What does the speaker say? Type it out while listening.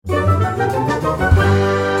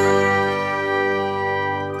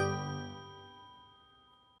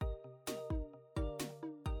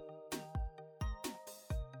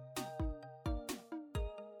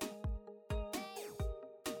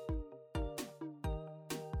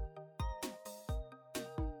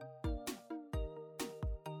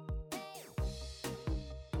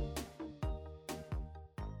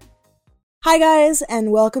Hi guys,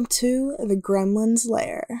 and welcome to the Gremlin's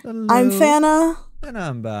Lair. Hello. I'm Fana, And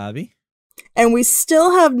I'm Bobby. and we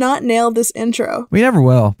still have not nailed this intro. We never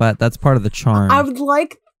will, but that's part of the charm. I would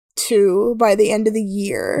like to by the end of the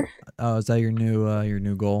year. Oh, is that your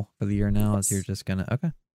new goal for the year now? Yes. Is you're just gonna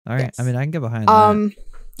okay. All right. Yes. I mean, I can get behind that.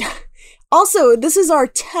 Also, this is our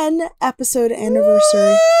 10 episode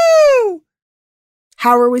anniversary. Woo!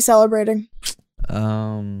 How are we celebrating? I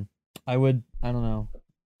don't know.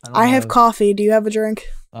 I have coffee. Do you have a drink?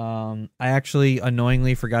 I actually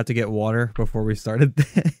annoyingly forgot to get water before we started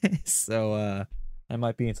this, so I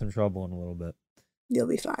might be in some trouble in a little bit. You'll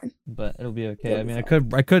be fine. But it'll be okay. You'll I be mean,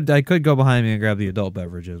 fine. I could go behind me and grab the adult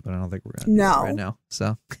beverages, but I don't think we're gonna do that right now.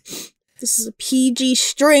 So This is a PG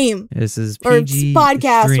stream. this is Or PG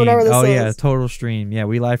podcast, stream. whatever this Oh yeah, is. total stream. Yeah,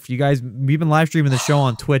 we've been live streaming the show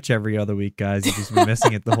on Twitch every other week, guys. You've just been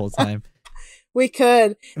missing it the whole time. We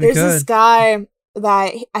could. We There's this could. guy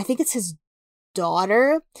that I think it's his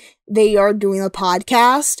daughter. They are doing a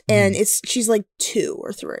podcast, and she's like 2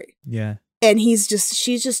 or 3. Yeah. And she's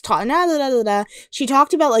just talking. She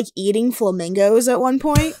talked about like eating flamingos at one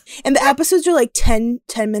point, and the episodes are like 10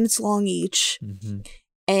 minutes long each,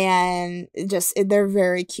 and they're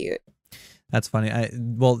very cute. That's funny.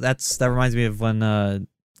 That reminds me of when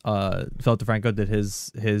Philip DeFranco did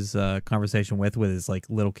his conversation with his like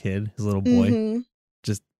little kid, his little boy. Mhm.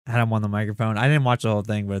 Just had him on the microphone. I didn't watch the whole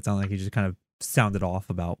thing, but it sounded like he just kind of sounded off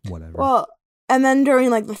about whatever. Well, and then during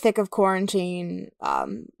like the thick of quarantine,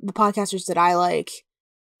 the podcasters that I like,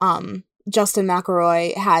 Justin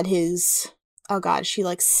McElroy had his, oh god, she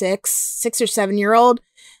like 6 or 7-year-old,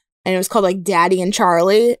 and it was called like Daddy and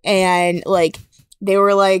Charlie, and like they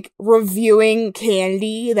were like reviewing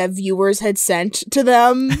candy that viewers had sent to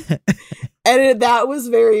them, and that was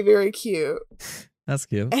very, very cute. That's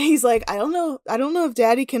cute. And he's like, I don't know if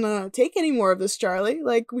Daddy can take any more of this, Charlie.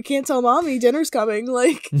 Like, we can't tell Mommy dinner's coming.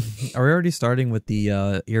 Like, Are we already starting with the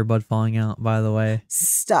earbud falling out? By the way,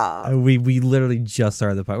 stop. we literally just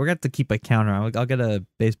started the part. We're gonna have to keep a counter. I'll get a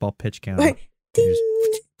baseball pitch counter. Like, ding,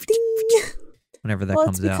 ding. Whenever that Well,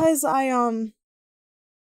 comes it's out. because I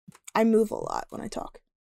move a lot when I talk.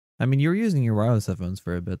 I mean, you were using your wireless headphones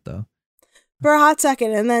for a bit though. For a hot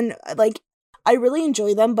second, and then like I really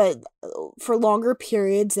enjoy them, but for longer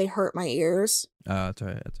periods they hurt my ears. Oh, that's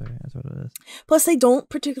right. That's right. That's what it is. Plus, they don't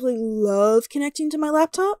particularly love connecting to my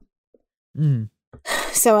laptop, Mm.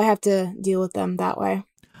 so I have to deal with them that way.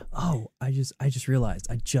 Oh, I just realized.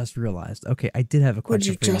 Okay, I did have a What'd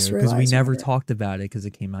you question for just you because we realize, never Robert? talked about it because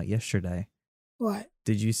it came out yesterday. What?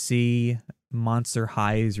 Did you see Monster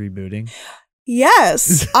High is rebooting?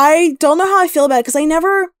 Yes. I don't know how I feel about it because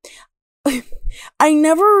I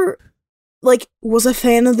never like was a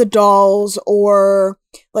fan of the dolls or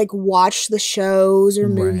like watched the shows or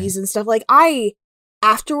movies and stuff. Like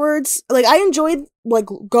afterwards, like I enjoyed like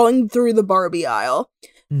going through the Barbie aisle.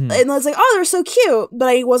 Mhm. And I was like, oh, they're so cute. But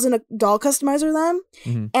I wasn't a doll customizer then.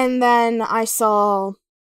 Mhm. And then I saw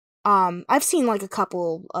I've seen like a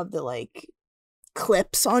couple of the like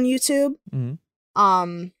clips on YouTube. Mhm.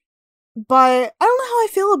 But I don't know how I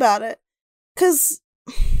feel about it. 'Cause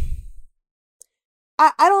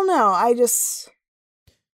I don't know.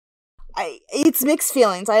 It's mixed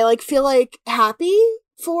feelings. I like feel like happy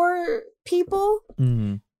for people,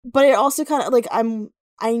 Mhm. but it also kind of like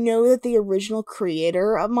I know that the original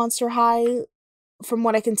creator of Monster High, from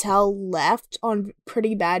what I can tell, left on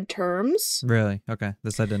pretty bad terms. Really? Okay.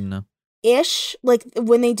 This I didn't know. Ish. Like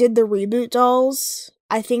when they did the reboot dolls,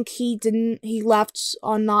 I think he left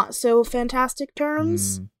on not so fantastic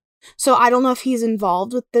terms. Mm. So I don't know if he's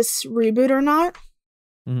involved with this reboot or not.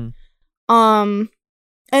 Mhm.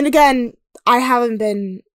 And again, I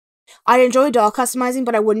enjoy doll customizing,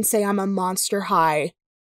 but I wouldn't say I'm a Monster High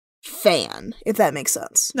fan, if that makes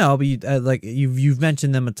sense. No, but you've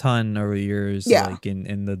mentioned them a ton over the years, Yeah. like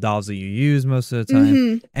in the dolls that you use most of the time.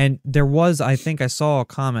 Mhm. And there was, I think I saw a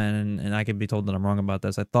comment, and I could be told that I'm wrong about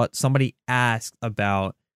this. I thought somebody asked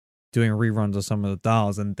about doing reruns of some of the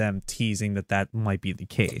dolls and them teasing that might be the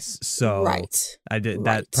case. So Right. that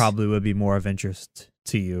Right. probably would be more of interest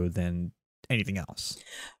to you than anything else.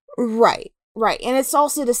 Right. And it's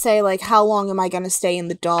also to say, like, how long am I going to stay in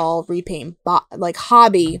the doll repaint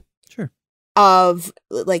hobby Sure. of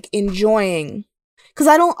like enjoying? Because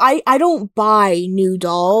I don't buy new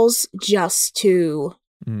dolls just to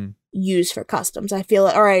Mm. use for customs. I feel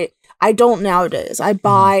like, all right, I don't nowadays. I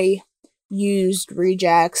buy used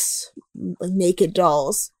rejects, like naked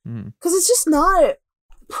dolls, because it's just not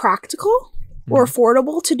practical or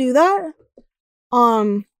affordable to do that.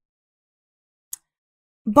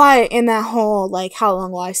 But in that whole, like, how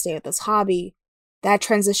long will I stay with this hobby, that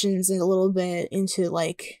transitions a little bit into,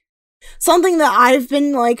 like, Something that I've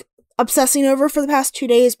been like obsessing over for the past 2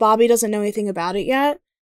 days. Bobby doesn't know anything about it yet.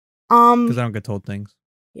 Because I don't get told things.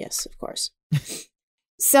 Yes, of course.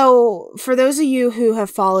 So, for those of you who have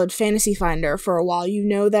followed Fantasy Finder for a while, you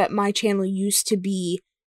know that my channel used to be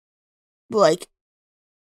like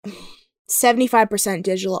 75%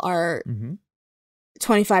 digital art,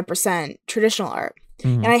 25% traditional art.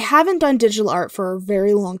 And I haven't done digital art for a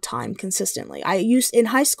very long time consistently. In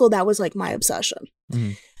high school, that was like my obsession.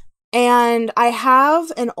 And I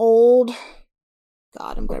have an old,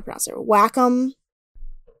 God, I'm going to pronounce it, Wacom,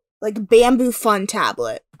 like Bamboo Fun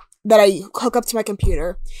tablet that I hook up to my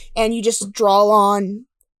computer, and you just draw on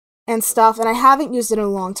and stuff. And I haven't used it in a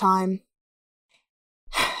long time.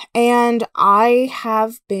 And I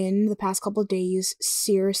have been, the past couple of days,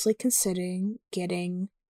 seriously considering getting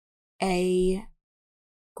a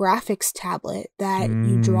graphics tablet that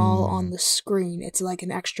you draw on the screen. It's like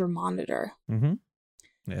an extra monitor.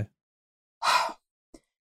 Yeah.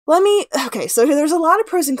 Okay, so there's a lot of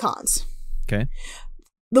pros and cons. Okay.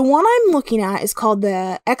 The one I'm looking at is called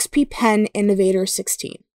the XP Pen Innovator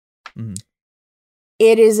 16.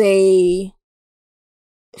 It is a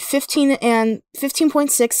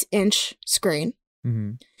 15.6 inch screen.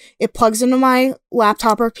 It plugs into my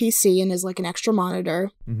laptop or PC and is like an extra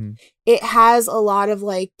monitor. It has a lot of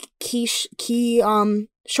like key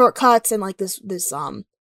shortcuts and like this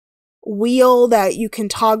wheel that you can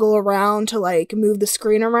toggle around to like move the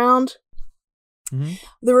screen around.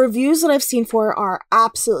 The reviews that I've seen for it are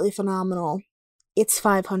absolutely phenomenal. It's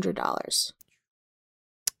 $500. Yep,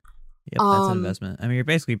 that's an investment. I mean, you're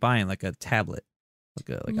basically buying like a tablet, like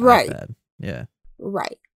an iPad. Yeah.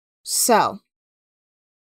 Right. So,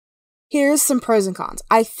 here's some pros and cons.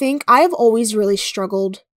 I think I've always really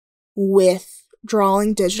struggled with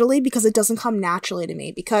drawing digitally because it doesn't come naturally to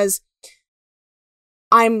me, because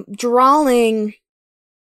I'm drawing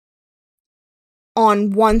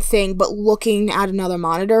on one thing but looking at another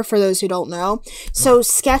monitor, for those who don't know. So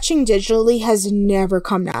sketching digitally has never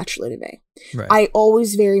come naturally to me. Right. I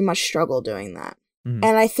always very much struggle doing that. And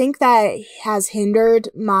I think that has hindered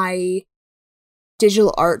my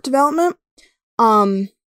digital art development.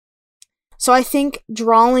 So I think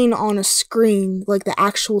drawing on a screen, like the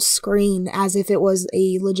actual screen, as if it was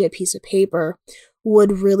a legit piece of paper,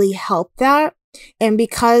 would really help that. And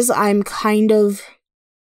because I'm kind of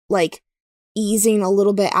like easing a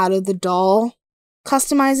little bit out of the doll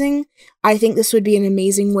customizing, I think this would be an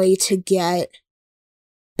amazing way to get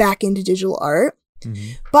back into digital art.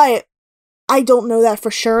 But I don't know that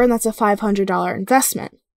for sure, and that's a $500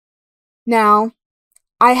 investment. Now,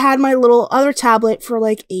 I had my little other tablet for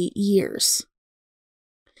like 8 years.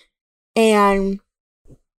 And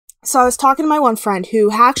so I was talking to my one friend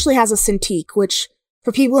who actually has a Cintiq, which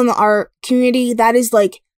for people in the art community, that is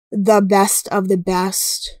like the best of the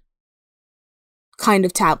best kind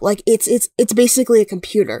of tablet. Like it's basically a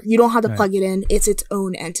computer. You don't have to plug it in. It's its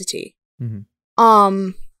own entity.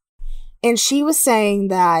 And she was saying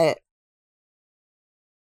that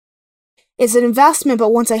it's an investment, but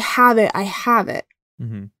once I have it, I have it.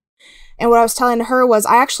 And what I was telling her was,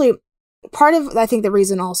 I think the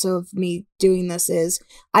reason also of me doing this is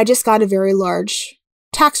I just got a very large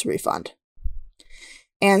tax refund.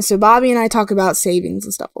 And so Bobby and I talk about savings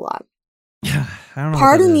and stuff a lot. I don't know.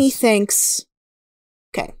 Part of me thinks,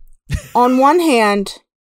 okay, on one hand,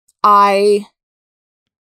 I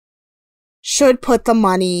should put the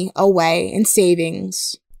money away in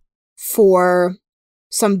savings for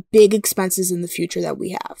some big expenses in the future that we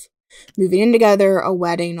have. Moving in together, a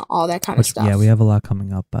wedding, all that kind of stuff. Yeah, we have a lot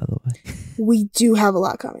coming up, by the way. We do have a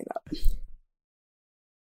lot coming up.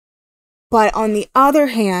 But on the other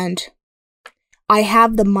hand, I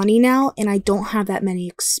have the money now, and I don't have that many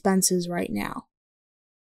expenses right now.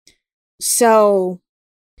 So,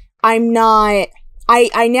 I'm not...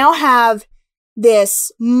 I now have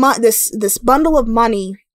this bundle of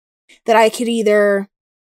money that I could either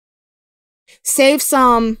save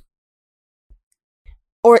some,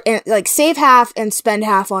 or like save half and spend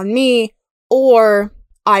half on me, or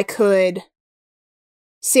I could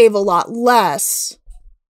save a lot less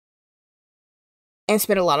and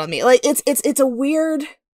spend a lot on me. Like it's a weird.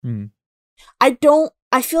 I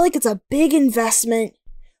feel like it's a big investment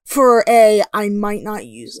for I might not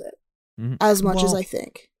use it as much as I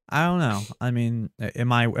think. I don't know. I mean,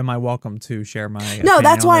 am I welcome to share my No,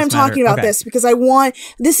 that's why I'm talking about this, because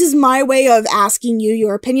this is my way of asking you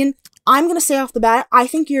your opinion. I'm going to say off the bat, I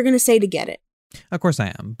think you're going to say to get it. Of course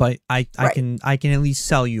I am, but I can at least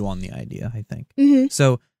sell you on the idea, I think.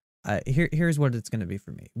 So here's what it's going to be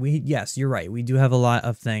for me. Yes, you're right. We do have a lot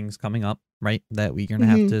of things coming up, right, that we're going to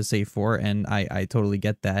have to save for, and I totally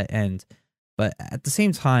get that. And But at the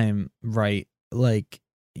same time, right, like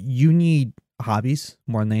you need hobbies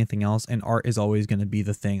more than anything else, and art is always going to be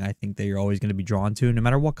the thing I think that you're always going to be drawn to, no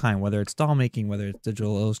matter what kind, whether it's doll making, whether it's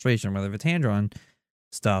digital illustration, whether it's hand drawn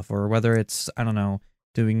stuff, or whether it's, I don't know,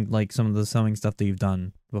 doing like some of the sewing stuff that you've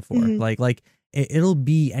done before. Like it'll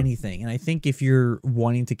be anything. And I think if you're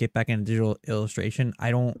wanting to get back into digital illustration,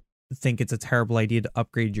 I don't think it's a terrible idea to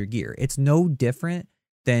upgrade your gear. It's no different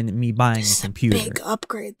than me buying a computer. Big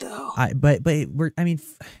upgrade though. But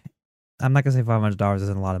I'm not gonna say $500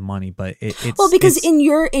 isn't a lot of money, but it's because in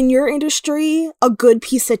your industry, a good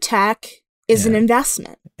piece of tech is an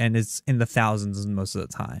investment, and it's in the thousands most of the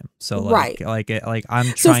time. So like I'm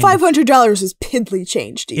so $500 is piddly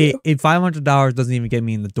change to you. $500 doesn't even get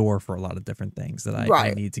me in the door for a lot of different things that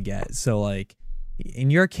I need to get. So like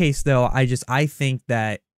in your case though, I think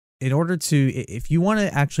that in order to, if you want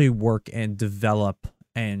to actually work and develop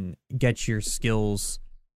and get your skills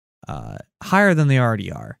higher than they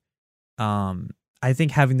already are, I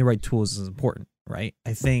think having the right tools is important, right?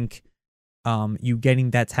 I think you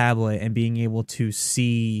getting that tablet and being able to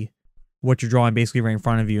see what you're drawing basically right in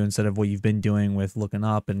front of you instead of what you've been doing with looking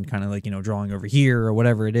up and kind of like, you know, drawing over here or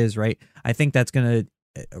whatever it is, right? I think that's going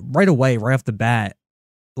to right away, right off the bat,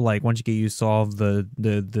 like once you get used to all of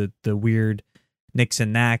the weird nicks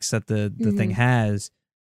and knacks that the thing has,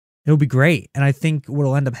 it'll be great. And I think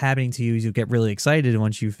what'll end up happening to you is you'll get really excited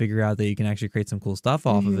once you figure out that you can actually create some cool stuff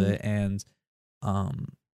off of it and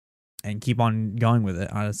keep on going with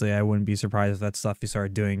it. Honestly, I wouldn't be surprised if that stuff you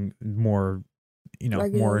started doing more, you know,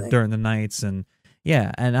 more during the nights. And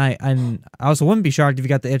yeah, and I also wouldn't be shocked if you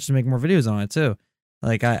got the itch to make more videos on it too.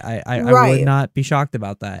 Like I would not be shocked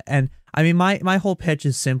about that. And I mean, my whole pitch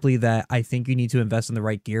is simply that I think you need to invest in the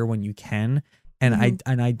right gear when you can. And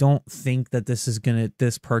I don't think that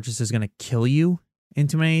this purchase is gonna kill you in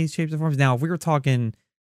too many shapes and forms. Now, if we were talking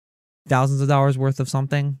thousands of dollars worth of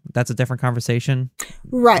something, that's a different conversation.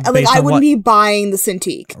 Right. Like I wouldn't be buying the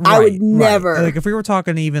Cintiq. Right, I would never. Like if we were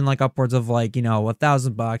talking even like upwards of like, you know,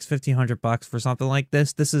 $1,000, $1,500 for something like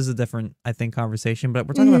this is a different, I think, conversation. But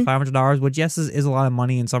we're talking about $500, which yes is a lot of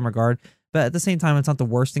money in some regard, but at the same time, it's not the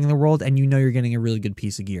worst thing in the world, and you know you're getting a really good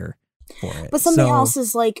piece of gear for it. But something else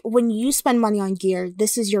is like when you spend money on gear,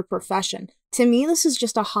 this is your profession. To me, this is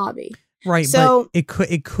just a hobby. Right, so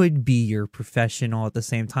but it could be your profession all at the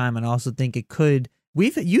same time, and I also think it could.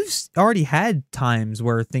 You've already had times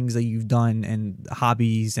where things that you've done and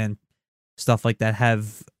hobbies and stuff like that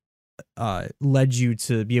have led you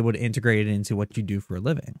to be able to integrate it into what you do for a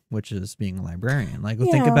living, which is being a librarian. Like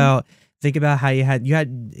think about how you had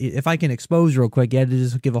if I can expose real quick, you had to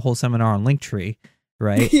just give a whole seminar on Linktree,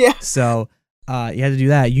 right? Yeah. So you had to do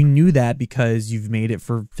that. You knew that because you've made it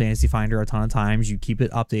for Fantasy Finder a ton of times. You keep it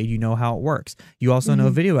updated. You know how it works. You also know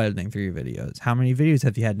video editing for your videos. How many videos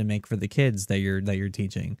have you had to make for the kids that you're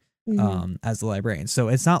teaching as a librarian? So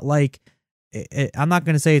it's not like I'm not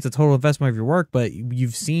going to say it's a total investment of your work, but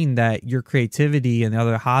you've seen that your creativity and the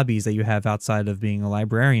other hobbies that you have outside of being a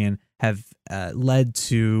librarian have led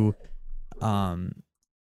to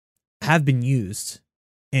have been used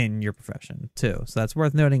in your profession too. So that's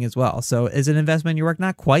worth noting as well. So is it an investment in your work?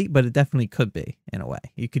 Not quite, but it definitely could be in a way.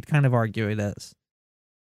 You could kind of argue it is.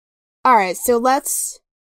 All right, so let's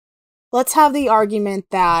have the argument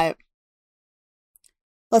that,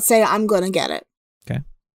 let's say I'm going to get it. Okay.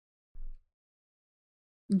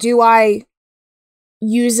 Do I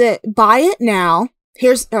buy it now?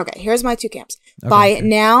 Here's my two camps. Okay, buy it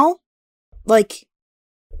now, like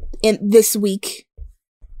in this week,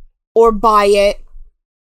 or buy it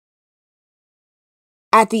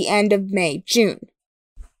at the end of May, June.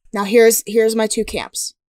 Now here's my two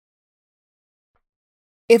camps.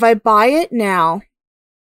 If I buy it now,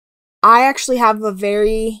 I actually have a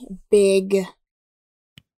very big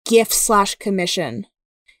gift/commission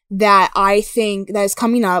that I think that is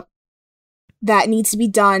coming up that needs to be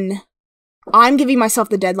done. I'm giving myself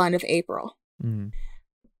the deadline of April.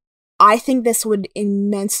 I think this would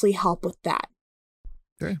immensely help with that.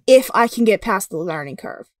 Sure. If I can get past the learning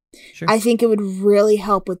curve. Sure. I think it would really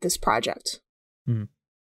help with this project.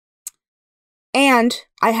 And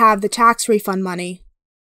I have the tax refund money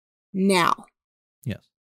now. Yes.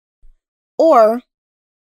 Or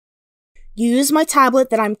use my tablet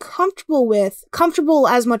that I'm comfortable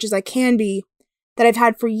as much as I can be, that I've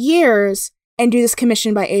had for years, and do this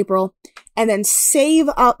commission by April, and then save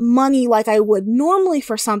up money like I would normally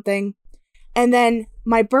for something, and then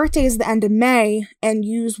my birthday is the end of May, and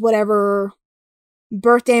use whatever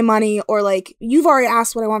birthday money, or like you've already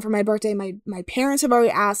asked what I want for my birthday, my parents have already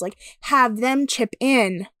asked, like have them chip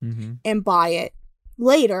in and buy it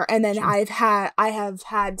later, and then I have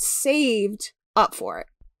had saved up for it.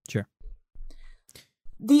 Sure.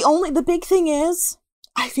 The big thing is,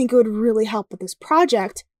 I think it would really help with this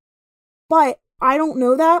project, but I don't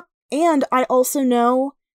know that, and I also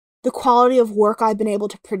know the quality of work I've been able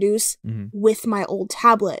to produce with my old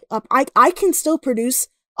tablet. I can still produce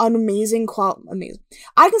an amazing.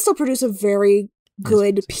 I can still produce a very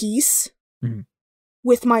good piece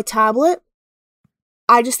with my tablet.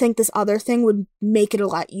 I just think this other thing would make it a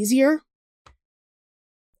lot easier.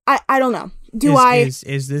 I don't know.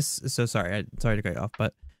 Is this so sorry to cut you off,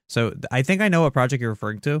 but so I think I know what project you're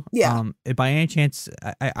referring to. Yeah. By any chance,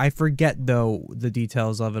 I forget though the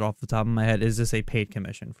details of it off the top of my head. Is this a paid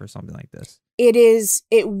commission for something like this? It is.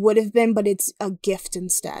 It would have been, but it's a gift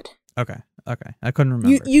instead. Okay. I couldn't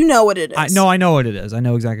remember. You know what it is. I know what it is. I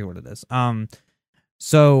know exactly what it is.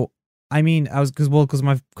 So I mean, because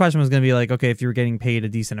my question was going to be like, okay, if you were getting paid a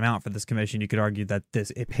decent amount for this commission, you could argue that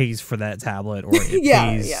it pays for that tablet, or it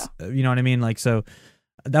pays. Yeah. You know what I mean? Like, so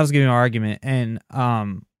that was giving an argument, and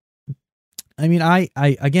I mean, I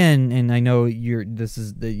again, and I know this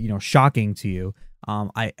is shocking to you.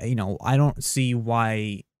 I don't see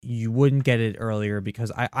why you wouldn't get it earlier,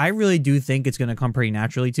 because I really do think it's going to come pretty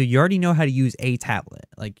naturally to you. You already know how to use a tablet.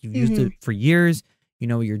 Like, you've used it for years. You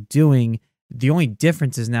know what you're doing. The only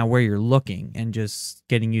difference is now where you're looking and just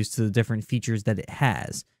getting used to the different features that it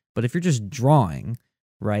has. But if you're just drawing,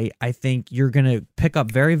 right, I think you're going to pick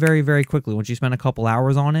up very, very, very quickly. Once you spend a couple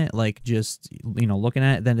hours on it, like just, looking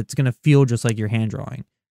at it, then it's going to feel just like you're hand drawing.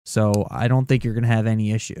 So I don't think you're going to have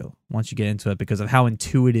any issue once you get into it, because of how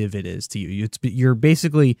intuitive it is to you. You're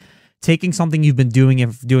basically taking something you've been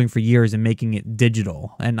doing for years and making it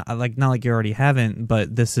digital. And not like you already haven't,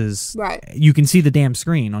 but this is right. You can see the damn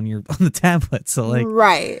screen on the tablet. So like,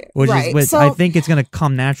 which So, I think it's going to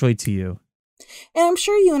come naturally to you. And I'm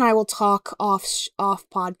sure you and I will talk off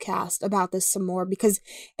podcast about this some more, because,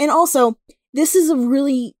 and also, this is a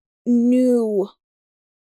really new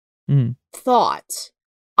thought.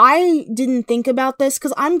 I didn't think about this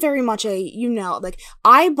because I'm very much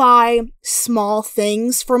I buy small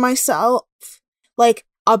things for myself. Like,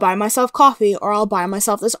 I'll buy myself coffee, or I'll buy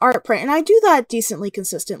myself this art print, and I do that decently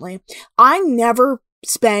consistently. I never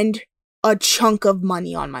spend a chunk of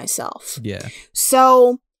money on myself. Yeah.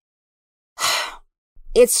 So,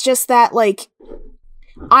 it's just that, like,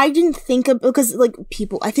 I didn't think of, because, like,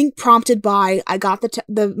 people, I think prompted by, I got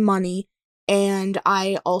the money, and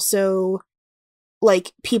I also,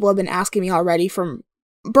 like, people have been asking me already from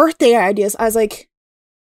birthday ideas. I was like,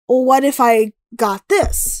 well, what if I got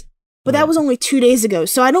this? But that was only 2 days ago,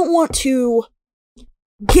 so I don't want to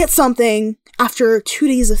get something after 2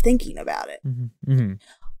 days of thinking about it.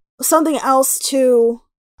 Something else too,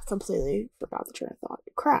 I completely forgot the train of thought.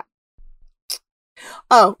 Crap.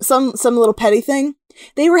 Oh, some little petty thing.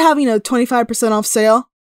 They were having a 25% off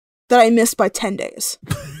sale that I missed by 10 days.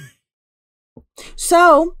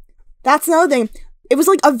 So, that's another thing. It was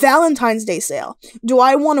like a Valentine's Day sale. Do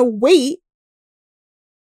I want to wait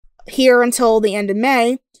here until the end of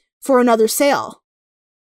May for another sale?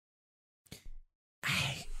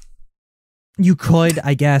 You could,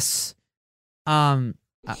 I guess. I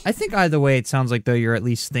think either way, it sounds like, though, you're at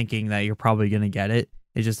least thinking that you're probably going to get it.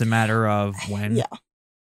 It's just a matter of when. Yeah.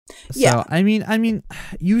 So, I mean,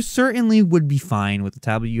 you certainly would be fine with the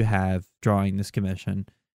tablet you have drawing this commission.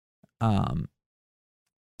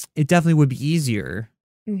 It definitely would be easier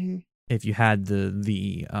if you had the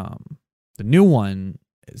new one.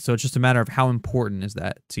 So it's just a matter of how important is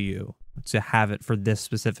that to you to have it for this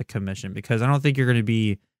specific commission, because I don't think you're going to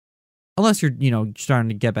be, unless you're starting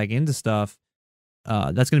to get back into stuff,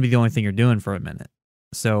 that's going to be the only thing you're doing for a minute.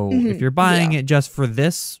 So if you're buying it just for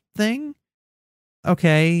this thing,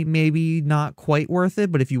 okay, maybe not quite worth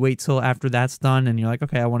it. But if you wait till after that's done and you're like,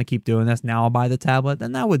 okay, I want to keep doing this, now I'll buy the tablet,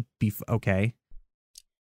 then that would be okay.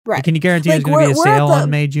 Right. Can you guarantee there's going to be a sale on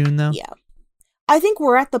May, June, though? Yeah. I think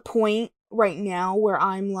we're at the point right now where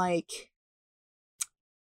I'm like,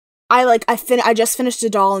 I just finished a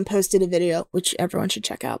doll and posted a video, which everyone should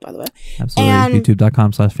check out, by the way. Absolutely.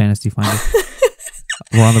 YouTube.com/fantasyfinder.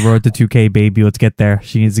 We're on the road to 2K, baby. Let's get there.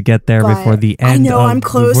 She needs to get there before the end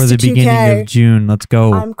before the beginning of June. Let's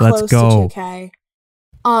go. Let's go. To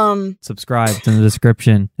 2K. Subscribe. It's in the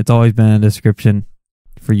description. It's always been in the description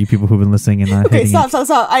for you people who've been listening and not okay, hitting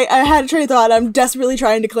stop. I had a train of thought. I'm desperately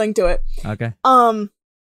trying to cling to it. Okay.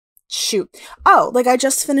 Shoot. Oh, like, I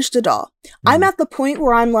just finished a doll. I'm at the point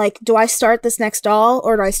where I'm like, do I start this next doll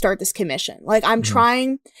or do I start this commission? Like, I'm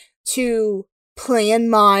trying to plan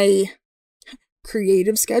my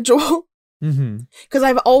creative schedule. Because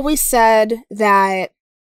I've always said that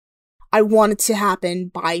I want it to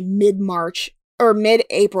happen by mid-March or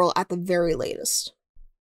mid-April at the very latest.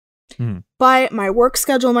 But my work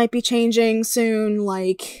schedule might be changing soon.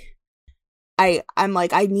 Like, I'm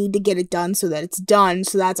like, I need to get it done so that it's done.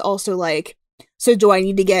 So that's also like, so do I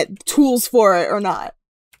need to get tools for it or not?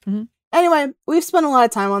 Anyway, we've spent a lot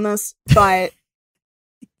of time on this, but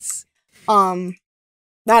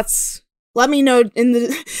that's let me know in the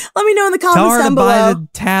comments Tell her down to below. buy the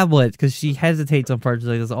tablet because she hesitates on parts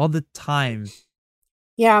like this all the time.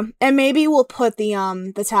 Yeah, and maybe we'll put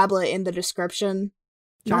the tablet in the description.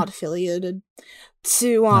 Sure. Not affiliated.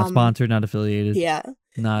 To not sponsored, not affiliated. Yeah.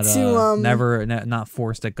 Not not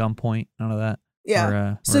forced at gunpoint. None of that.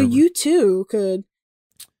 Yeah. So you too could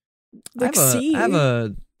I have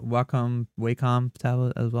a Wacom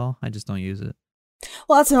tablet as well. I just don't use it.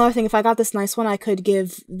 Well, that's another thing. If I got this nice one, I could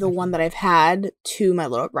give the one that I've had to my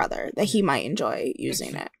little brother, that he might enjoy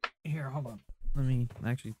using it. Here, hold on. Let me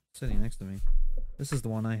actually sitting next to me. This is the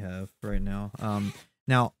one I have right now.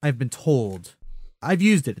 Now I've been told, I've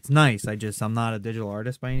used it. It's nice. I'm not a digital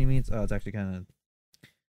artist by any means. Oh, it's actually kind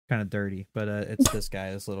of dirty, but it's this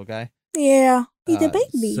guy, this little guy. Yeah, he's a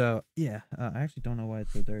baby. So yeah, I actually don't know why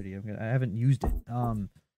it's so dirty. I haven't used it.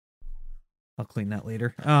 I'll clean that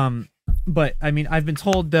later. But I mean, I've been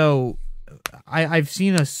told though, I've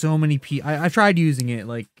seen so many people. I've tried using it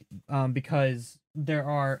because there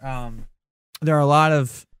are a lot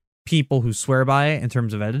of people who swear by it in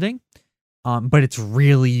terms of editing. But it's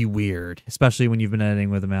really weird, especially when you've been editing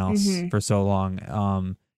with a mouse for so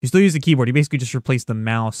long. You still use the keyboard. You basically just replace the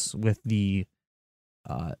mouse with the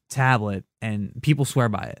tablet, and people swear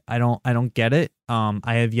by it. I don't get it.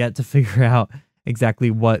 I have yet to figure out exactly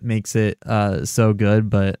what makes it so good,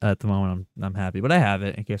 but at the moment I'm happy. But I have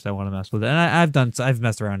it in case I want to mess with it, and I've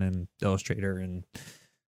messed around in Illustrator and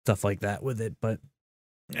stuff like that with it. But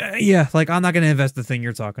yeah, like I'm not gonna invest the thing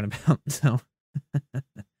you're talking about. So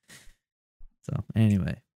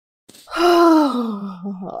anyway.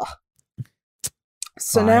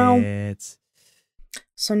 So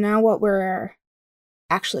now what we're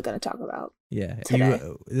actually going to talk about. Yeah. Today.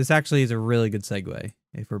 This actually is a really good segue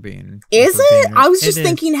if we're being. I was just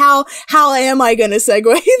thinking how am I going to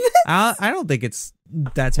segue this? I don't think it's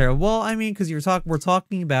that terrible. Well, I mean, because we're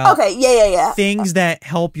talking about things that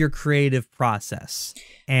help your creative process.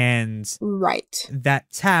 And that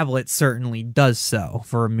tablet certainly does so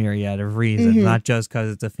for a myriad of reasons, not just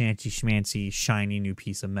because it's a fancy schmancy shiny new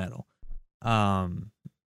piece of metal.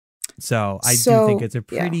 So I do think it's a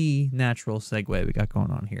pretty natural segue we got going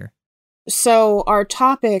on here. So our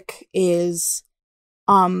topic is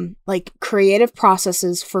like creative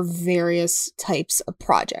processes for various types of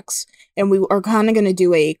projects. And we are kind of going to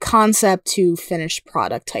do a concept to finished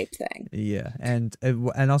product type thing. Yeah, and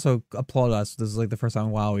also applaud us. This is like the first time in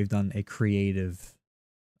a while we've done a creative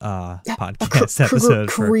podcast episode.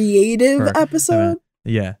 Creative episode?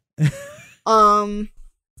 Yeah.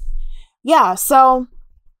 Yeah, so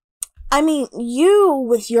I mean, you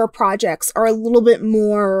with your projects are a little bit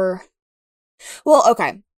more. Well,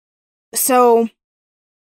 okay. So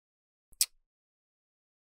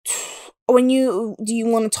do you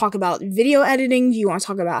want to talk about video editing? Do you want to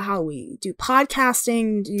talk about how we do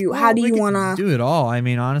podcasting? How do you want to do it all? I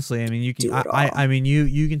mean, honestly, I mean, you can. I mean,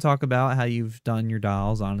 you can talk about how you've done your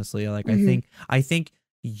dials. Honestly, like I think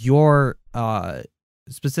your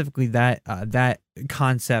specifically that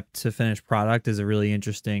concept to finished product is a really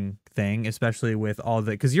interesting thing, especially with all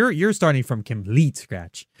the because you're starting from complete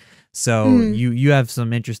scratch, so you have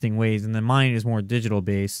some interesting ways, and then mine is more digital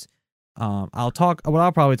based. What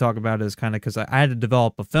I'll probably talk about is kind of because I had to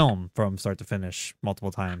develop a film from start to finish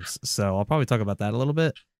multiple times, so I'll probably talk about that a little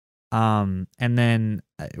bit. And then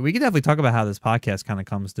we could definitely talk about how this podcast kind of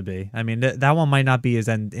comes to be. I mean, that one might not be as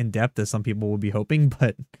in depth as some people would be hoping,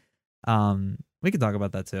 but we could talk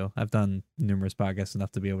about that too. I've done numerous podcasts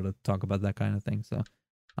enough to be able to talk about that kind of thing. So,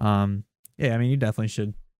 yeah, I mean, you definitely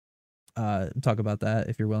should talk about that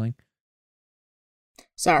if you're willing.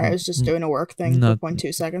 Sorry, I was just doing a work thing for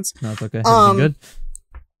 0.2 seconds. No, it's okay. Everything good?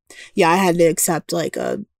 Yeah, I had to accept like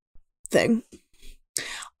a thing.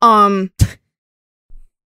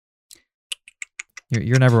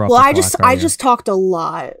 You're never off. Well, I just talked a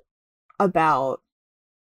lot about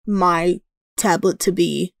my tablet to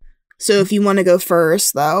be. So if you want to go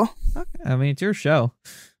first, though. Okay. I mean, it's your show.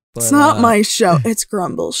 But, it's not my show. It's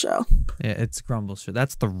Grumble's show. Yeah, it's Grumble's show.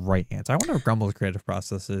 That's the right answer. I wonder if Grumble's creative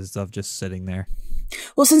process is of just sitting there.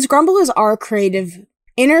 Well, since Grumble is our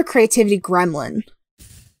inner creativity gremlin,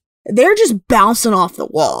 they're just bouncing off the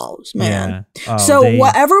walls, man. Yeah. So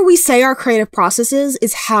whatever we say our creative process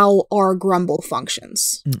is how our Grumble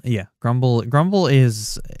functions. Yeah, Grumble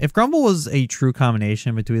is, if Grumble was a true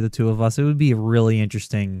combination between the two of us, it would be a really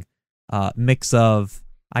interesting mix of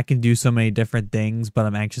I can do so many different things, but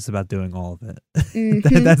I'm anxious about doing all of it.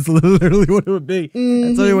 That's literally what it would be.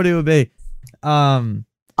 That's literally what it would be.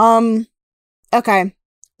 Okay.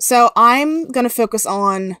 So I'm gonna focus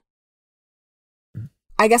on,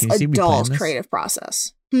 I guess, a doll's creative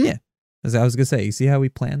process. Yeah. As I was gonna say, you see how we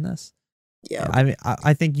plan this? Yeah. I mean,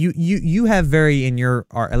 I think you have very, in your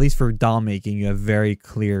art, at least for doll making, you have very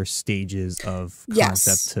clear stages of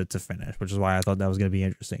concept to finish, which is why I thought that was gonna be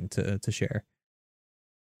interesting to share.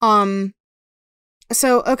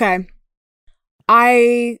 So, okay.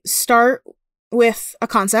 I start with a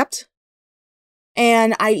concept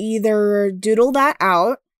and I either doodle that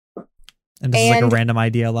out. And this is like a random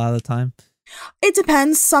idea a lot of the time? It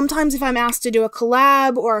depends. Sometimes if I'm asked to do a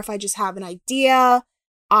collab or if I just have an idea,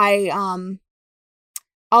 I'll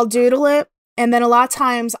doodle it. And then a lot of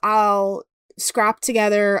times I'll scrap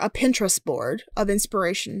together a Pinterest board of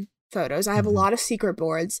inspiration photos. I have a lot of secret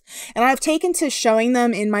boards, and I've taken to showing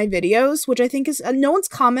them in my videos, which I think is, no one's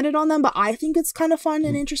commented on them, but I think it's kind of fun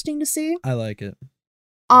and interesting to see. I like it.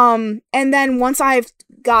 And then once I've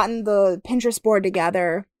gotten the Pinterest board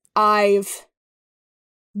together, I've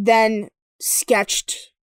either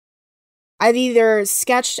sketched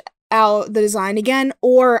out the design again,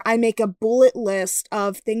 or I make a bullet list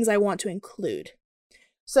of things I want to include.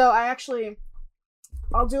 So I'll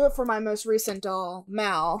do it for my most recent doll,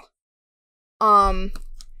 Mal. I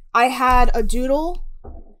had a doodle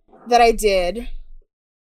that I did,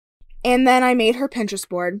 and then I made her Pinterest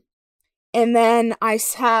board, and then I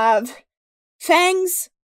have fangs,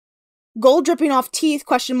 gold dripping off teeth, ?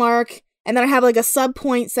 And then I have like a sub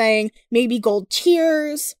point saying maybe gold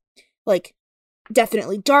tears, like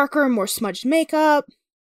definitely darker, more smudged makeup,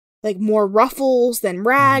 like more ruffles than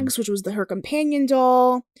rags, which was her companion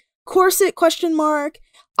doll, corset ?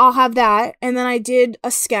 I'll have that. And then I did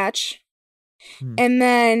a sketch. And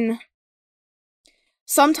then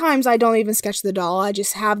sometimes I don't even sketch the doll. I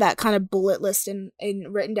just have that kind of bullet list in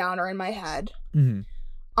written down or in my head. And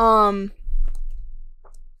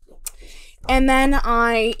then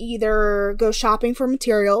I either go shopping for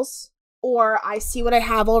materials or I see what I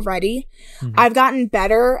have already. I've gotten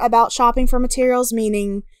better about shopping for materials,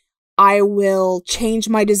 meaning I will change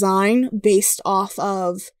my design based off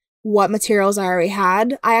of what materials I already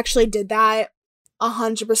had. I actually did that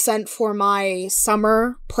 100% for my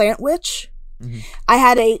summer plant witch. I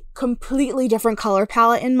had a completely different color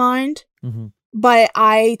palette in mind, but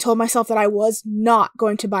I told myself that I was not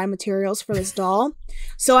going to buy materials for this doll.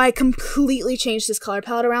 So I completely changed this color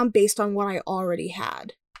palette around based on what I already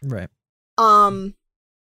had. Right. So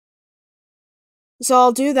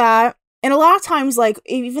I'll do that. And a lot of times, like,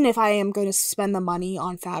 even if I am going to spend the money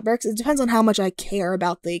on fabrics, it depends on how much I care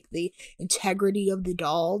about the integrity of the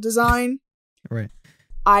doll design. Right.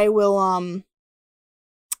 I will,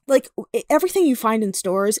 like, everything you find in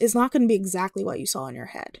stores is not going to be exactly what you saw in your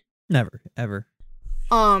head. Never, ever.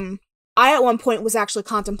 I at one point was actually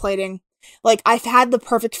contemplating, like, I've had the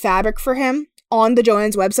perfect fabric for him on the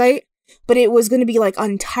Joann's website, but it was going to be like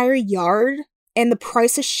an entire yard, and the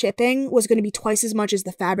price of shipping was going to be twice as much as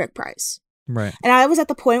the fabric price. Right. And I was at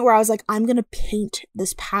the point where I was like, I'm going to paint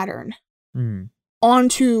this pattern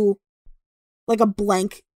onto like a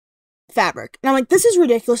blank fabric. And I'm like, this is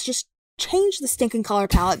ridiculous. Just change the stinking color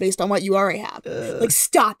palette based on what you already have. Like,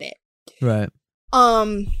 stop it. Right.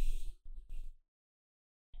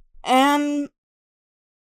 And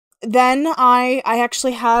then I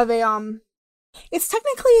actually have a it's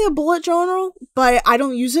technically a bullet journal, but I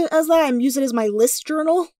don't use it as that. I use it as my list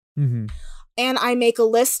journal. And I make a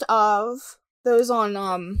list of those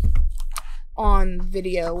on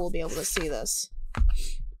video. We'll be able to see this.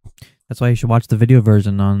 That's why you should watch the video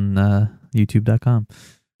version on youtube.com.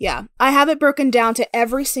 Yeah. I have it broken down to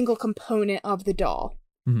every single component of the doll.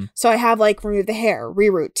 So I have, like, remove the hair,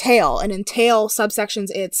 reroot, tail, and in tail subsections,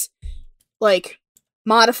 it's like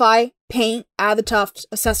modify, paint, add the tuft,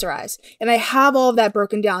 accessorize. And I have all of that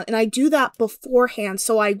broken down, and I do that beforehand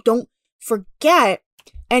so I don't forget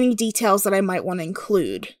any details that I might want to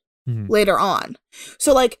include later on.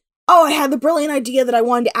 So, like, oh, I had the brilliant idea that I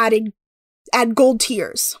wanted to add gold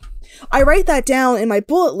tears. I write that down in my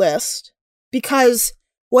bullet list because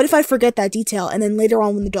what if I forget that detail, and then later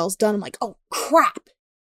on when the doll's done, I'm like, oh, crap.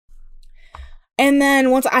 And then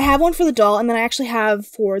once I have one for the doll, and then I actually have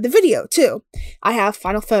for the video too. I have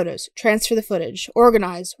final photos, transfer the footage,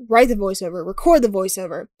 organize, write the voiceover, record the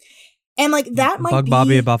voiceover. And, like, that might Bug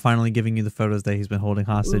Bobby about finally giving you the photos that he's been holding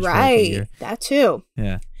hostage for like a year. That too.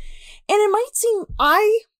 Yeah. And it might seem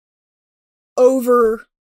over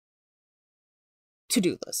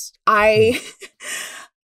to-do list. I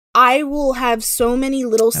will have so many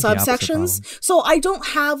little subsections. So I don't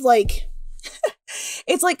have, like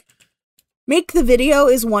It's like, make the video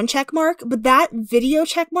is one check mark, but that video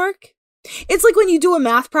check mark, it's like when you do a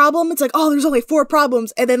math problem, it's like, oh, there's only 4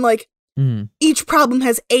 problems, and then like each problem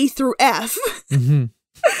has A through F.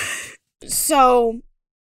 So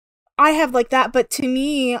I have like that, but to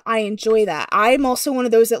me, I enjoy that. I'm also one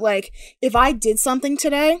of those that like, if I did something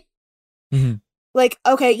today, like,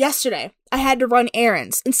 okay, yesterday, I had to run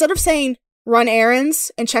errands. Instead of saying run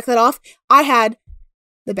errands and check that off, I had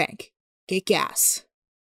the bank, get gas,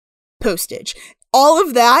 postage, all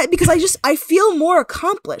of that, because I feel more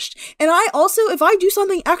accomplished. And I also, if I do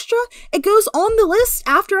something extra, it goes on the list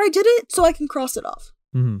after I did it so I can cross it off.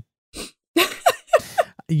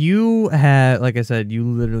 You have, like I said, you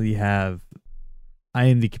literally have, I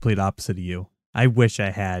am the complete opposite of you. I wish I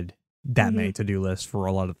had that many to-do lists for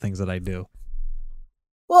a lot of things that I do.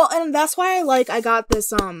 Well, and that's why I got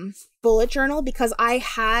this bullet journal, because I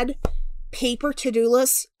had paper to-do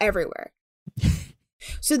lists everywhere.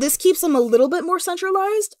 So this keeps them a little bit more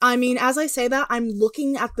centralized. I mean, as I say that, I'm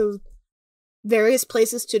looking at the various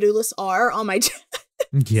places to-do lists are on my desk.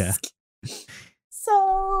 Yeah.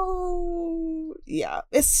 So, yeah,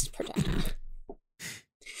 it's protected.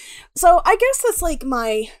 So I guess that's like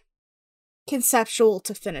my conceptual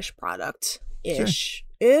to finished product-ish.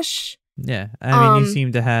 Yeah, I mean, you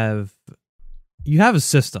seem to have, you have a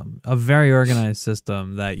system, a very organized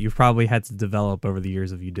system that you've probably had to develop over the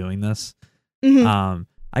years of you doing this.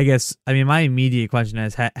 I guess, I mean, my immediate question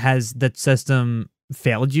is, has that system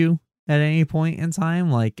failed you at any point in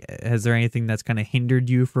time? Like, has there anything that's kind of hindered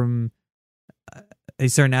you from a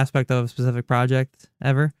certain aspect of a specific project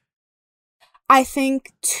ever? I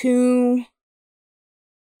think too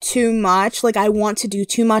much. Like, I want to do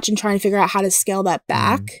too much and trying to figure out how to scale that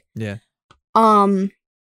back. Yeah.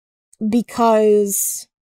 Because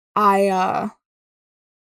I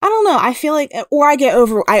don't know. I feel like, or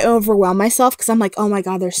I overwhelm myself because I'm like, oh my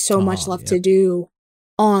God, there's so much left to do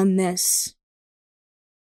on this.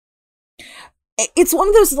 It's one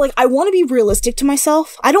of those, like, I want to be realistic to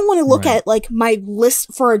myself. I don't want to look at, like, my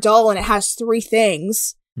list for a doll and it has 3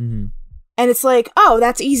 things. And it's like, oh,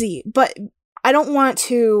 that's easy. But I don't want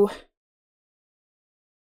to,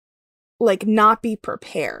 like, not be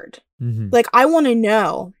prepared. Like, I want to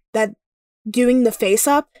know that doing the face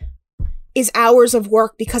up is hours of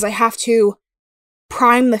work because I have to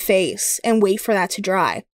prime the face and wait for that to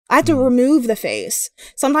dry. I have to remove the face.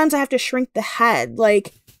 Sometimes I have to shrink the head.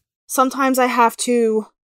 Like, sometimes I have to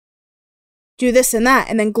do this and that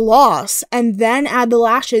and then gloss and then add the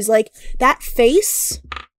lashes. Like, that face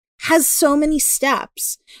has so many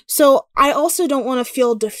steps. So I also don't want to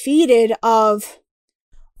feel defeated of,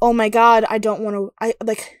 oh my God, I don't want to,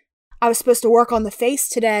 I was supposed to work on the face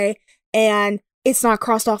today and it's not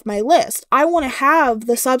crossed off my list. I want to have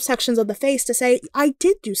the subsections of the face to say, I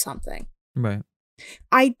did do something. Right.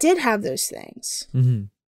 I did have those things.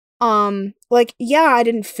 Like, yeah, I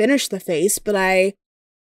didn't finish the face, but I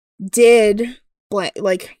did,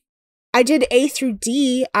 I did A through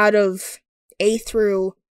D out of A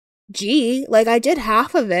through G. Like, I did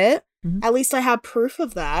half of it. At least I have proof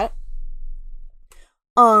of that.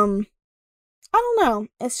 I don't know.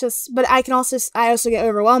 It's just, but I also get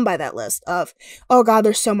overwhelmed by that list of, oh God,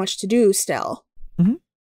 there's so much to do still.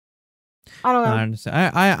 I don't know. I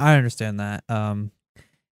understand. I understand that.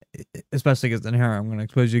 Especially because in here, I'm going to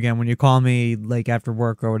expose you again when you call me like after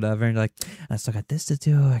work or whatever, and you're like, I still got this to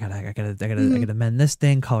do. I gotta amend this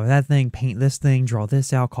thing, color that thing, paint this thing, draw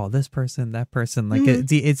this out, call this person, that person. Like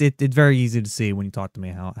it's very easy to see when you talk to me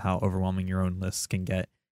how overwhelming your own lists can get.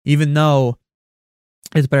 Even though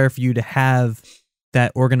it's better for you to have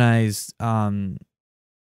that organized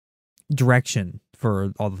direction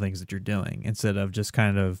for all the things that you're doing instead of just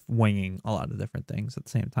kind of winging a lot of different things at the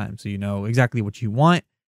same time. So you know exactly what you want,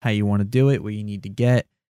 how you want to do it, what you need to get,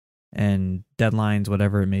 and deadlines,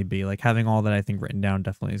 whatever it may be. Like, having all that, I think, written down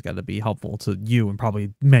definitely has got to be helpful to you and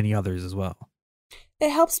probably many others as well. It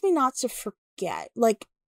helps me not to forget. Like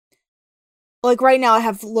right now I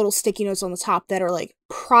have little sticky notes on the top that are like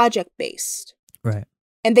project based. Right.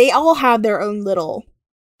 And they all have their own little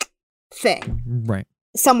thing. Right.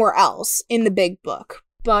 Somewhere else in the big book.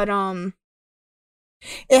 But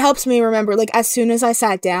it helps me remember, like, as soon as I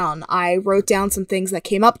sat down, I wrote down some things that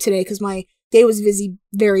came up today because my day was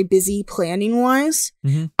very busy planning wise.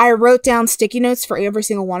 I wrote down sticky notes for every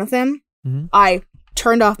single one of them. I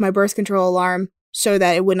turned off my birth control alarm so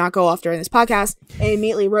that it would not go off during this podcast, and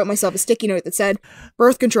immediately wrote myself a sticky note that said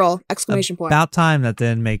birth control ! About time that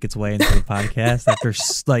didn't make its way into the podcast after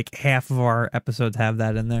like half of our episodes have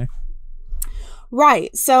that in there.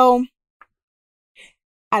 Right. So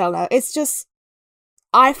I don't know. It's just,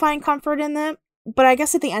 I find comfort in that. but I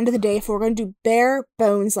guess at the end of the day, if we're going to do bare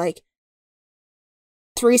bones, like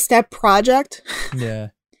 3-step project, yeah,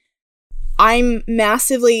 I'm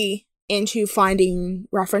massively into finding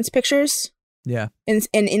reference pictures. Yeah. And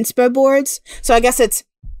inspo boards. So I guess it's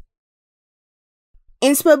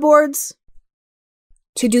inspo boards,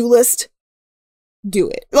 to-do list, do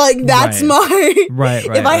it. Like, that's my... Right.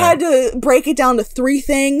 If I had to break it down to 3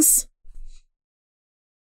 things,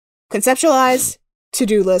 conceptualize,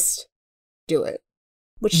 to-do list, do it.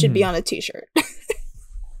 Which should be on a t-shirt.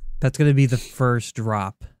 That's going to be the first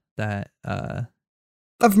drop that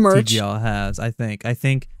of merch TGL has, I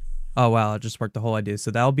think. Oh, wow, I just worked the whole idea.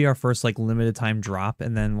 So that'll be our first, like, limited time drop,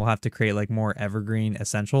 and then we'll have to create, like, more evergreen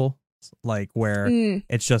essential, like, where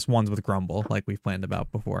it's just ones with Grumble, like we've planned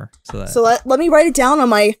about before. So let me write it down on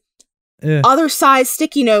my other size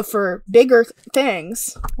sticky note for bigger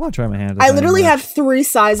things. I'll try my hand. I literally have 3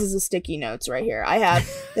 sizes of sticky notes right here. I have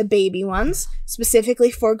the baby ones,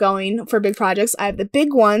 specifically for big projects. I have the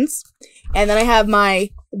big ones, and then I have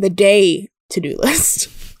the day to-do list.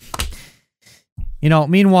 You know,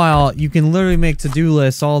 meanwhile, you can literally make to-do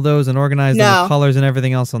lists, all those, and organize them with colors and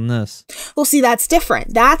everything else on this. Well, see, that's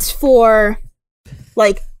different. That's for,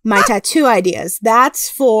 like, my tattoo ideas. That's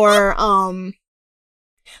for,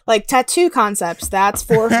 like, tattoo concepts. That's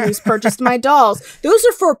for who's purchased my dolls. Those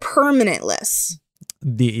are for permanent lists.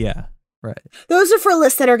 Yeah, right. Those are for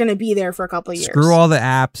lists that are going to be there for a couple of years. Screw all the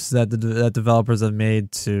apps that that developers have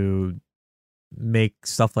made to make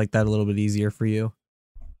stuff like that a little bit easier for you.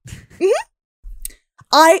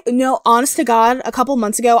 Honest to God, a couple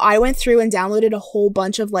months ago, I went through and downloaded a whole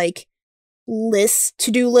bunch of, like,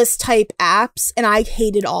 to-do list type apps, and I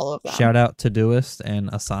hated all of them. Shout out Todoist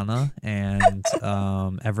and Asana and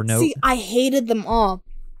Evernote. See, I hated them all.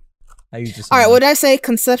 I use Asana. All right, what did I say?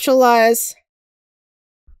 Conceptualize,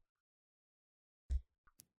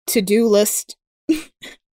 to-do list,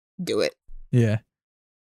 do it. Yeah.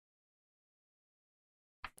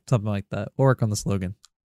 Something like that. We'll work on the slogan.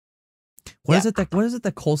 What is it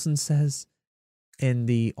that Coulson says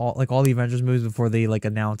in all the Avengers movies before they, like,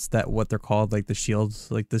 announce that what they're called, like the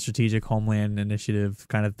Shields, like the Strategic Homeland Initiative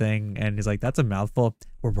kind of thing, and he's like, that's a mouthful.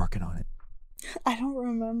 We're working on it. I don't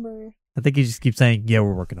remember. I think he just keeps saying, yeah,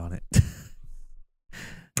 we're working on it.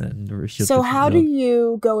 So how do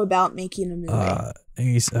you go about making a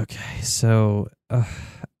movie? Okay, so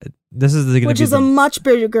this is which is a much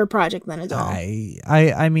bigger project than a doll.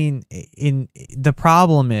 I mean, the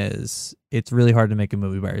problem is it's really hard to make a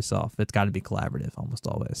movie by yourself. It's got to be collaborative almost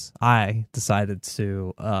always. I decided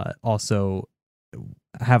to also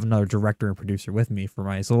have another director and producer with me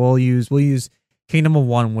so we'll use Kingdom of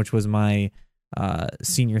One, which was my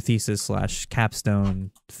senior thesis / capstone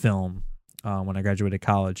film when I graduated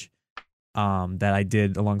college, that I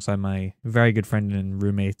did alongside my very good friend and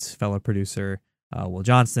roommate, fellow producer, Will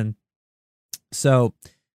Johnston. So,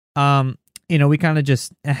 we kind of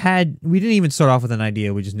just we didn't even start off with an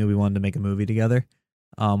idea. We just knew we wanted to make a movie together,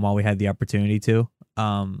 while we had the opportunity to,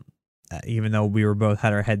 even though we were both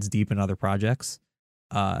had our heads deep in other projects,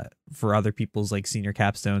 for other people's, like, senior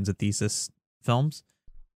capstones and thesis films.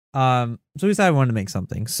 So we decided we wanted to make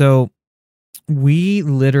something. So we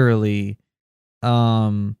literally,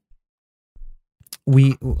 I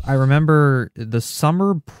remember the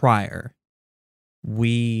summer prior,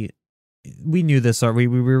 we knew this. We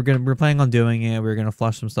were planning on doing it. We were gonna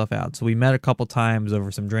flush some stuff out. So we met a couple times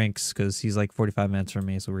over some drinks because he's like 45 minutes from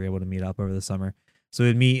me, so we were able to meet up over the summer. So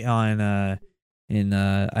we'd meet on I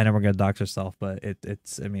never gonna dox herself, but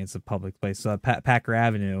it's a public place. So Packer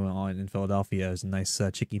Avenue in Philadelphia is a nice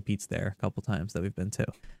Chicken Pete's there a couple times that we've been to.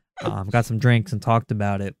 Got some drinks and talked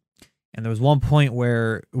about it. And there was one point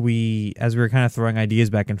where as we were kind of throwing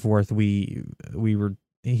ideas back and forth, he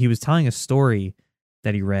was telling a story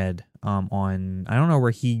that he read on, I don't know where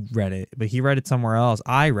he read it, but he read it somewhere else.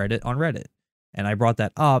 I read it on Reddit, and I brought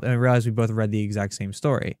that up, and we realized we both read the exact same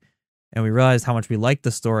story, and we realized how much we liked the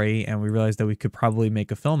story, and we realized that we could probably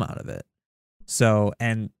make a film out of it. So,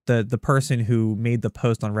 and the person who made the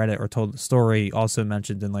post on Reddit or told the story also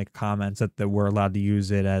mentioned in, like, comments that we're allowed to use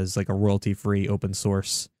it as, like, a royalty-free open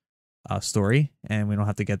source story, and we don't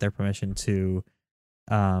have to get their permission to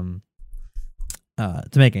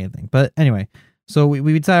make anything. But anyway, so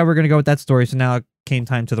we decided we're going to go with that story. So now it came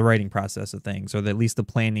time to the writing process of things, or at least the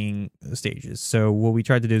planning stages. So what we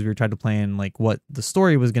tried to do is we tried to plan, like, what the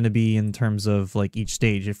story was going to be in terms of, like, each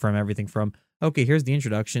stage, from everything from, okay, here's the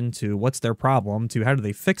introduction, to what's their problem, to how do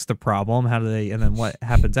they fix the problem, and then what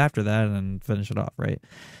happens after that, and then finish it off, right?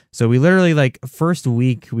 So we literally, like, first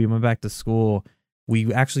week we went back to school,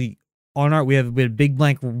 we actually we had a big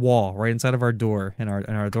blank wall right inside of our door in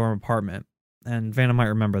our dorm apartment, and Vanna might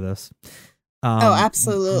remember this.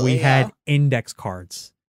 absolutely. We had index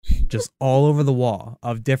cards just all over the wall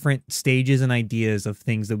of different stages and ideas of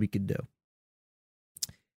things that we could do.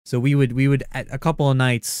 So we would at a couple of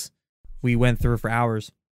nights, we went through for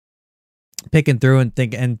hours, picking through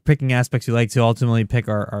and picking aspects we like to ultimately pick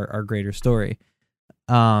our greater story.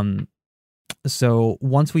 So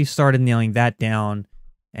once we started nailing that down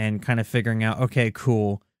and kind of figuring out, okay,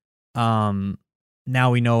 cool.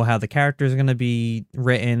 Now we know how the characters are going to be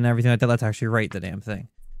written and everything like that. Let's actually write the damn thing.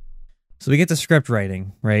 So we get to script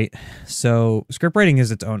writing, right? So script writing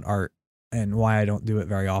is its own art, and why I don't do it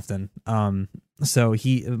very often. So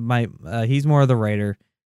he's more of the writer,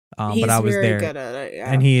 but I was there, good at it,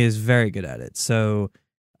 yeah. and he is very good at it. So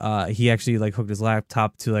he actually like hooked his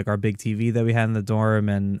laptop to like our big TV that we had in the dorm,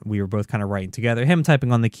 and we were both kind of writing together. Him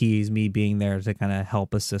typing on the keys, me being there to kind of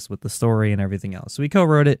help assist with the story and everything else. So we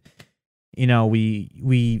co-wrote it. You know, we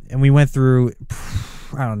went through,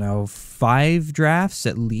 I don't know, 5 drafts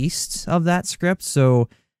at least of that script. So,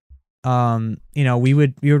 you know, we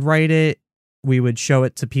would write it, we would show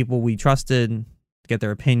it to people we trusted, get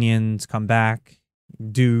their opinions, come back,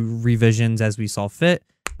 do revisions as we saw fit.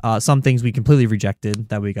 Some things we completely rejected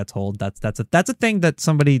that we got told. That's a thing that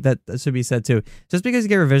should be said too. Just because you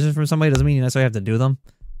get revisions from somebody doesn't mean you necessarily have to do them.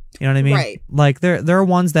 You know what I mean? Right. Like there are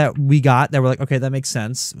ones that we got that were like, okay, that makes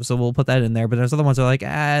sense, so we'll put that in there. But there's other ones that are like, it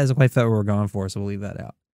doesn't quite fit what we're going for, so we'll leave that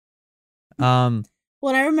out. Well,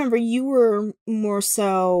 and I remember you were more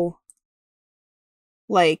so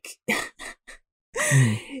like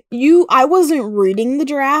I wasn't reading the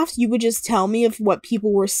draft. You would just tell me of what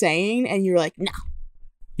people were saying, and you're like, no.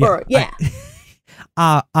 Yeah. Or, yeah.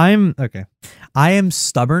 I'm okay. I am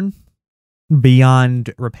stubborn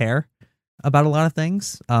beyond repair about a lot of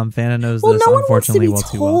things. Vanna knows this, unfortunately, well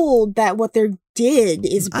too well. Told that what they did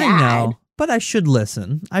is bad. I know, but I should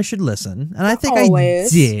listen. And I think I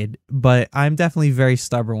did, but I'm definitely very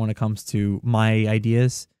stubborn when it comes to my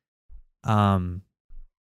ideas.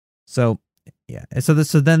 So yeah. So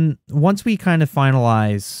then once we kind of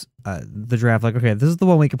finalize the draft, like, okay, this is the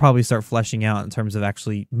one we could probably start fleshing out in terms of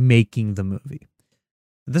actually making the movie.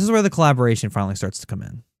 This is where the collaboration finally starts to come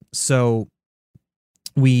in. So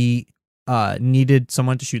we needed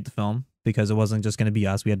someone to shoot the film because it wasn't just going to be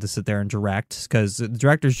us. We had to sit there and direct, because the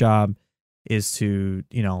director's job is to,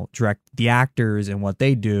 you know, direct the actors and what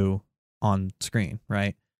they do on screen,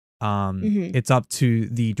 right? It's up to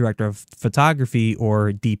the director of photography,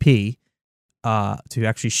 or DP, to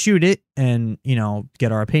actually shoot it and, you know,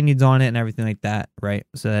 get our opinions on it and everything like that, right?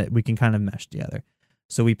 So that we can kind of mesh together.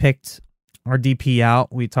 So we picked our DP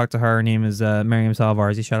out. We talked to her. Her name is Miriam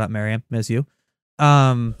Salvarzi. Shout out, Miriam. Miss you.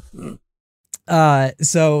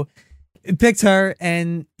 So picked her,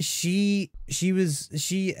 and she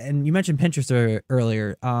and you mentioned Pinterest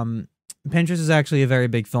earlier. Pinterest is actually a very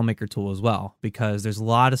big filmmaker tool as well, because there's a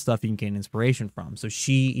lot of stuff you can gain inspiration from. So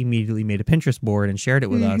she immediately made a Pinterest board and shared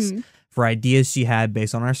it with us for ideas she had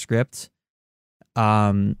based on our script.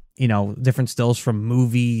 You know, different stills from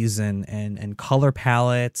movies and color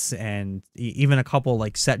palettes, and even a couple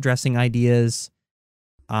like set dressing ideas,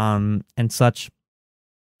 and such.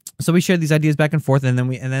 So we shared these ideas back and forth, and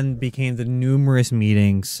then became the numerous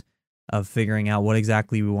meetings of figuring out what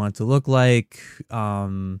exactly we want it to look like.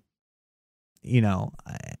 You know,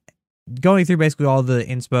 going through basically all the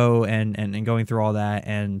inspo and going through all that,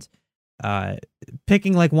 and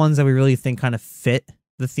picking like ones that we really think kind of fit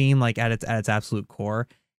the theme, like at its absolute core.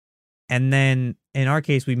 And then in our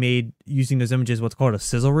case, we made, using those images, what's called a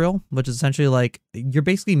sizzle reel, which is essentially like you're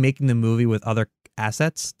basically making the movie with other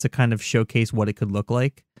assets to kind of showcase what it could look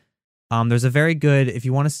like. There's a very good, if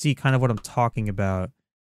you want to see kind of what I'm talking about,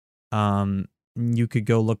 you could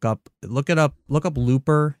go look up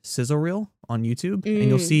Looper sizzle reel on YouTube, and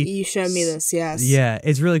you'll see. You showed me this, yes. Yeah,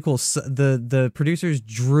 it's really cool. So the producers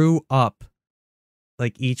drew up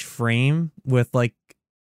like each frame with like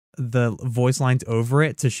the voice lines over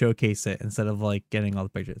it to showcase it instead of like getting all the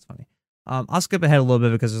pictures. It's funny. I'll skip ahead a little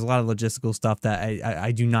bit because there's a lot of logistical stuff that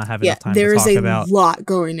I do not have enough time to talk about. There is a lot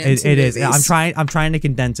going into it is. I'm trying to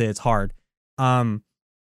condense it. It's hard.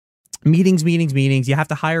 Meetings. You have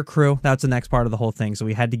to hire crew. That's the next part of the whole thing. So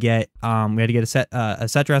we had to get a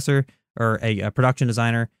set dresser, or a production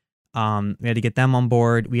designer. We had to get them on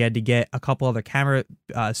board. We had to get a couple other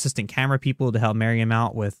assistant camera people to help Miriam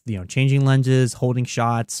out with, you know, changing lenses, holding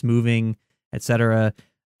shots, moving, etc.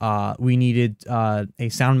 We needed a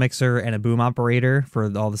sound mixer and a boom operator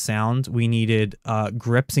for all the sound. We needed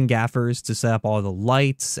grips and gaffers to set up all the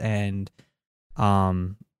lights and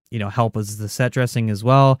you know, help with the set dressing as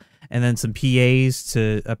well. And then some PAs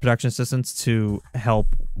to production assistants to help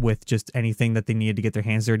with just anything that they needed to get their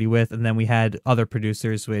hands dirty with. And then we had other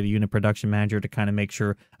producers. We had a unit production manager to kind of make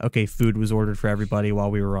sure, okay, food was ordered for everybody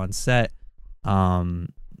while we were on set.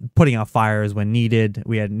 Putting out fires when needed.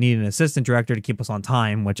 We needed an assistant director to keep us on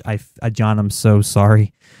time, which John, I'm so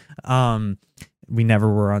sorry. We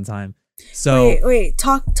never were on time. So wait,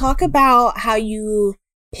 talk about how you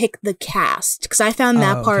pick the cast, because I found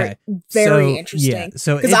that part very interesting. Yeah,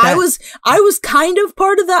 so because I was kind of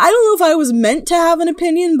part of that. I don't know if I was meant to have an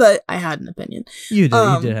opinion, but I had an opinion. You did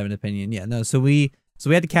have an opinion. Yeah, no. So we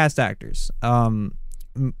had to cast actors.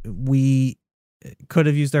 We could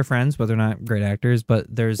have used our friends, but they're not great actors. But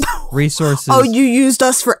there's resources. Oh, you used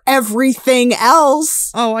us for everything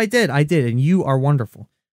else. Oh, I did, and you are wonderful.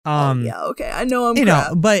 Yeah, okay. I know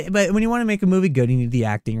I'm but when you want to make a movie good, you need the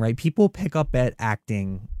acting, right? People pick up at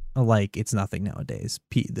acting like it's nothing nowadays.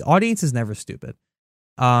 The audience is never stupid.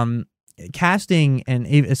 Casting, and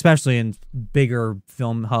especially in bigger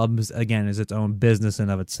film hubs, again, is its own business in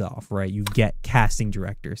of itself, right? You get casting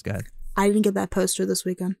directors. Go ahead. I didn't get that poster this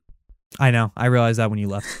weekend. I know. I realized that when you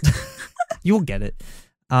left. You will get it.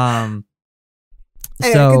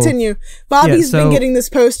 Anyway, continue. Bobby's been getting this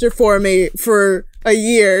poster for me for a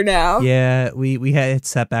year now. Yeah, we had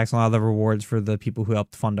setbacks on a lot of the rewards for the people who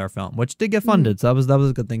helped fund our film, which did get funded. So that was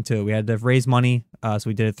a good thing too. We had to raise money, so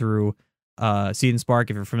we did it through Seed and Spark,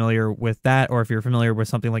 if you're familiar with that, or if you're familiar with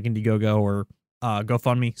something like Indiegogo or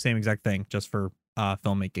GoFundMe, same exact thing, just for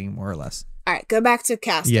filmmaking, more or less. All right, go back to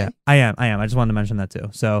casting. Yeah, I am. I just wanted to mention that too.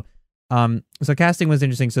 So casting was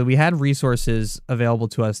interesting. So we had resources available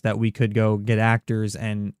to us that we could go get actors,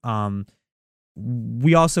 and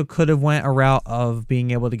we also could have went a route of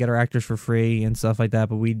being able to get our actors for free and stuff like that,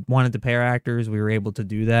 but we wanted to pay our actors. We were able to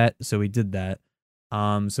do that, so we did that.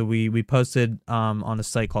 So we posted on a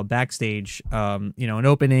site called Backstage, an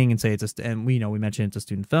opening, and say we mentioned it's a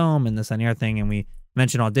student film and this and the other thing, and we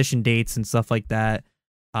mentioned audition dates and stuff like that.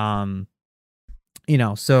 And we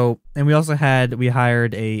also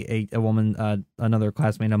hired a woman, another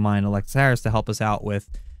classmate of mine, Alexis Harris, to help us out with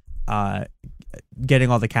getting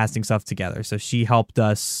all the casting stuff together. So she helped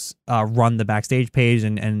us run the Backstage page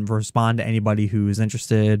and respond to anybody who is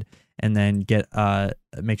interested, and then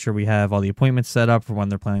make sure we have all the appointments set up for when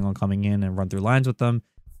they're planning on coming in, and run through lines with them,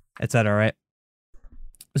 etc. Right?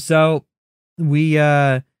 So we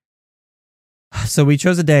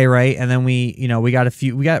chose a day, right? And then we got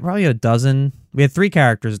probably a dozen. We had 3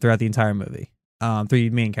 characters throughout the entire movie, 3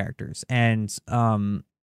 main characters, and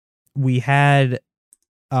we had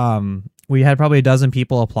probably a dozen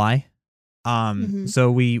people apply.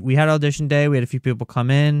 So we had audition day. We had a few people come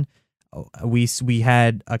in. We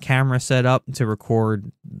had a camera set up to record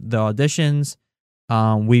the auditions.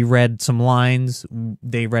 We read some lines.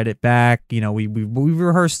 They read it back. We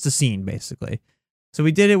rehearsed the scene basically. So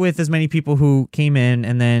we did it with as many people who came in,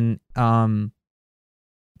 and then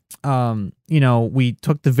we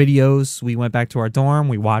took the videos. We went back to our dorm.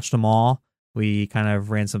 We watched them all. We kind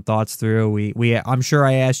of ran some thoughts through. I'm sure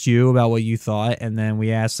I asked you about what you thought, and then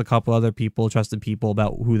we asked a couple other people, trusted people,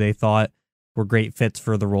 about who they thought were great fits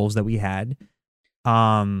for the roles that we had.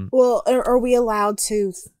 Well, are we allowed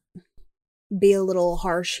to be a little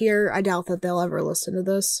harsh here? I doubt that they'll ever listen to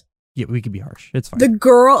this. Yeah, we could be harsh. It's fine. The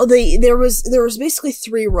girl, there was basically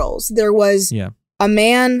 3 roles. There was a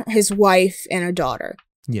man, his wife, and a daughter.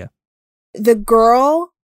 Yeah. The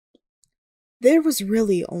girl, there was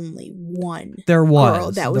really only one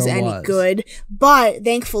girl that was any good, but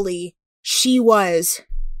thankfully she was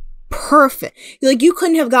perfect. Like, you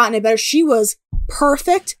couldn't have gotten it better. She was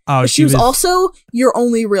perfect. Oh, she was also your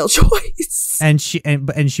only real choice. And she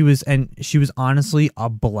was honestly a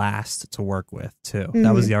blast to work with too. Mm-hmm.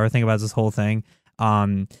 That was the other thing about this whole thing.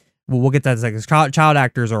 We'll get that in a second. Child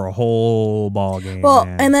actors are a whole ball game. Well,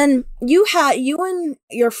 man. And then you and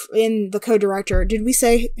the co-director. Did we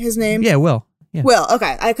say his name? Yeah, Will. Yeah. Will.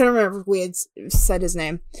 Okay, I couldn't remember if we had said his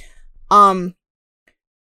name.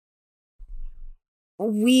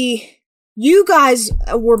 You guys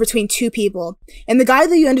were between 2 people, and the guy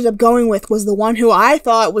that you ended up going with was the one who I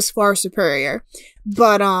thought was far superior.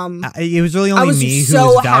 But it was really only me who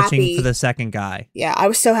was vouching for the second guy. Yeah, I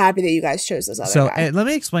was so happy that you guys chose this other guy. So let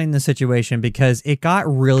me explain the situation, because it got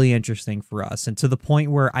really interesting for us, and to the point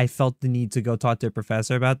where I felt the need to go talk to a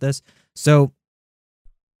professor about this. So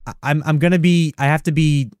I'm gonna be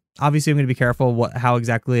careful how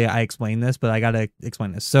exactly I explain this, but I gotta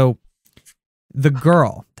explain this. So the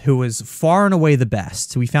girl who was far and away the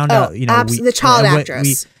best, we found out, the child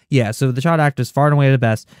actress. So the child actress, far and away the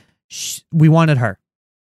best. We wanted her.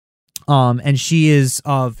 And she is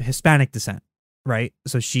of Hispanic descent, right?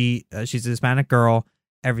 So she's a Hispanic girl,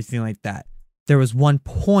 everything like that. There was one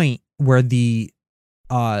point where the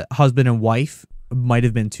husband and wife might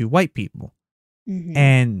have been two white people. Mm-hmm.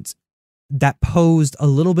 And that posed a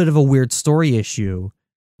little bit of a weird story issue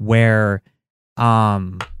where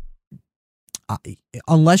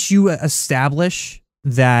unless you establish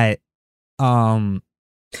that well,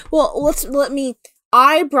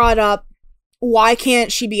 I brought up why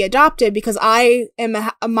can't she be adopted, because I am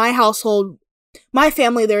my household, my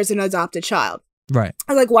family, there's an adopted child. Right.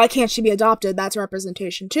 I was like, why can't she be adopted? That's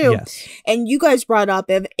representation too. Yes. And you guys brought up,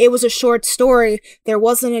 if it was a short story, there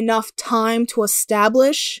wasn't enough time to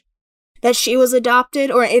establish that she was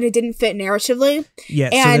adopted, or it didn't fit narratively.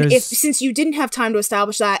 Yes. And since you didn't have time to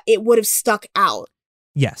establish that, it would have stuck out.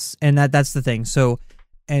 Yes. And that's the thing. So,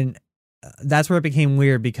 and that's where it became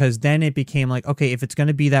weird, because then it became like, okay, if it's going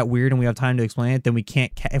to be that weird and we have time to explain it, then we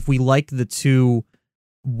can't, if we like the two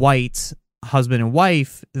white husband and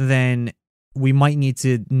wife, then we might need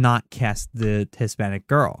to not cast the Hispanic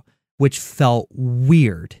girl, which felt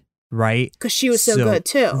weird, right? Because she was so good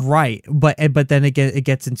too. Right. But then it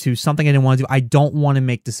gets into something I didn't want to do. I don't want to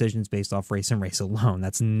make decisions based off race and race alone.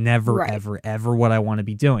 That's never, ever what I want to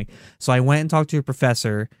be doing. So I went and talked to a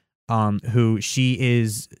professor who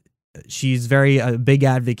she's very a big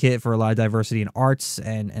advocate for a lot of diversity in arts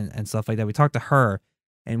and stuff like that. We talked to her,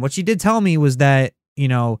 and what she did tell me was that,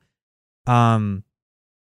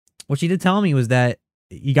 what she did tell me was that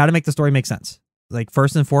you got to make the story make sense. Like,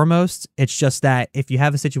 first and foremost, it's just that if you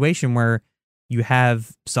have a situation where you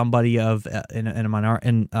have somebody in a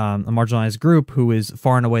marginalized group who is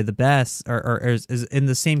far and away the best, or is in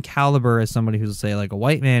the same caliber as somebody who's, say, like a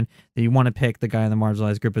white man, that you want to pick the guy in the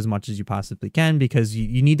marginalized group as much as you possibly can, because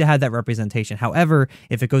you need to have that representation. However,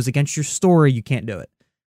 if it goes against your story, you can't do it.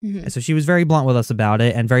 Mm-hmm. And so she was very blunt with us about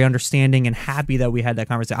it, and very understanding and happy that we had that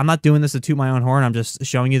conversation. I'm not doing this to toot my own horn. I'm just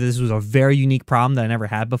showing you that this was a very unique problem that I never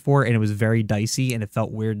had before, and it was very dicey, and it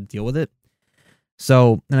felt weird to deal with it.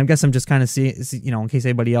 So, and I guess I'm just kind of seeing, in case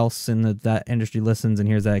anybody else in that industry listens and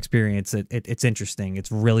hears that experience, it's interesting.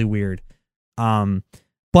 It's really weird.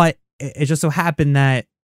 But it just so happened that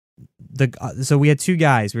so we had two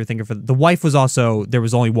guys we were thinking for. The wife was also, there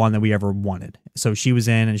was only one that we ever wanted. So she was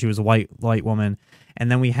in, and she was a white woman.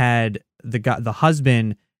 And then we had the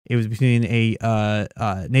husband. It was between a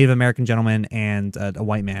Native American gentleman and a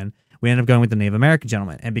white man. We ended up going with the Native American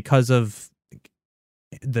gentleman, and because of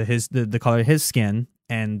the color of his skin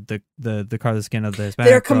and the color of the skin of the Hispanic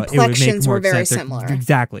their girl, complexions were very similar.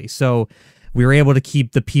 Exactly. So we were able to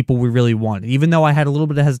keep the people we really wanted. Even though I had a little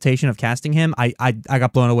bit of hesitation of casting him, I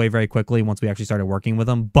got blown away very quickly once we actually started working with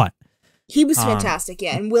him. But he was fantastic,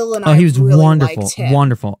 yeah. And Will and I he was really wonderful, liked him.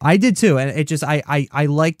 wonderful. I did too, and it just I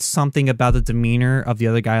liked something about the demeanor of the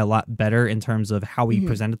other guy a lot better in terms of how he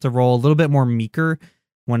presented the role, a little bit more meeker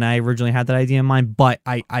when I originally had that idea in mind. But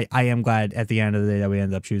I am glad at the end of the day that we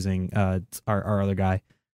ended up choosing our other guy.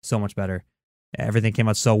 So much better. Everything came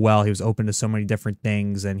out so well. He was open to so many different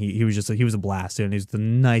things, and he was a blast, dude, and he's the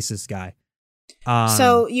nicest guy.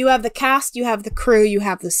 So you have the cast, you have the crew, you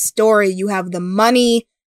have the story, you have the money.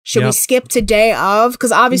 Should we skip to day of?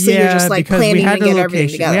 Because obviously you're just like planning to get everything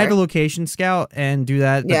together. We had to location scout and do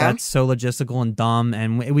that, but that's so logistical and dumb.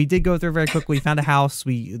 And we did go through very quickly. We found a house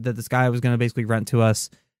that this guy was going to basically rent to us,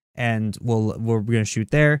 and we're going to shoot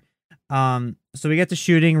there. So we get to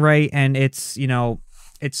shooting, right, and it's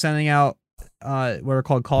it's sending out what are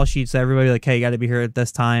called call sheets to everybody, like, hey, you got to be here at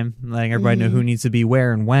this time, letting everybody know who needs to be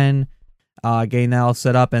where and when. Getting that all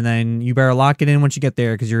set up, and then you better lock it in once you get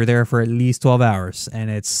there, because you're there for at least 12 hours, and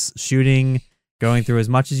it's shooting, going through as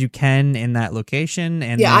much as you can in that location.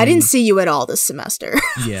 And I didn't see you at all this semester.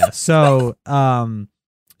 So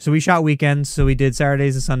so we shot weekends, so we did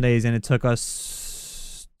Saturdays and Sundays, and it took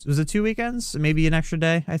us, was it 2 weekends, maybe an extra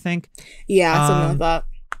day, I think. Something like that.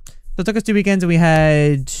 So it took us 2 weekends, and we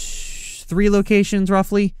had 3 locations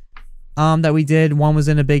roughly that we did. One was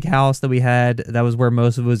in a big house that we had. That was where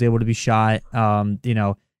most of it was able to be shot. And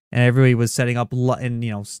everybody was setting up,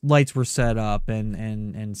 and lights were set up,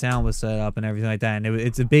 and sound was set up, and everything like that. And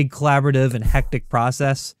it's a big collaborative and hectic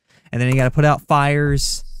process. And then you got to put out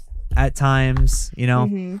fires at times,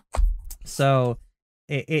 So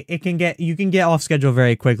you can get off schedule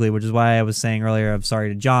very quickly, which is why I was saying earlier, I'm sorry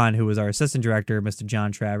to John, who was our assistant director, Mr.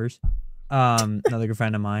 John Travers, another good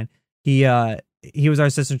friend of mine. He was our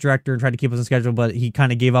assistant director and tried to keep us on schedule, but he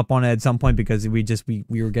kind of gave up on it at some point because we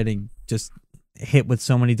were getting just hit with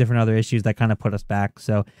so many different other issues that kind of put us back.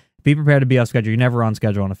 So be prepared to be off schedule. You're never on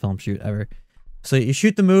schedule on a film shoot ever. So you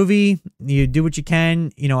shoot the movie, you do what you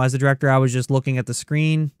can. As the director, I was just looking at the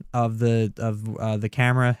screen of the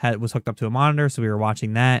camera was hooked up to a monitor, so we were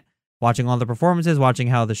watching that, watching all the performances, watching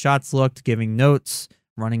how the shots looked, giving notes,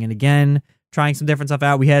 running it again, trying some different stuff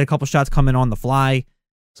out. We had a couple shots come in on the fly.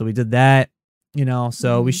 So we did that,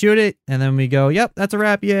 so we shoot it and then we go, yep, that's a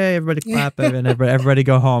wrap. Yay. Everybody clap and everybody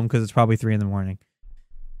go home because it's probably 3 a.m.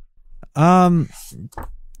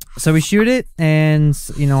 So we shoot it and,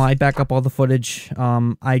 I back up all the footage.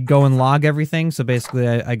 I go and log everything. So basically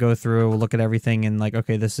I go through, look at everything and like,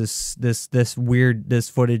 okay, this is this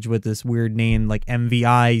footage with this weird name, like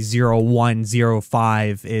MVI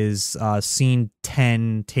 0105 is scene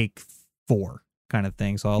 10, take 4 kind of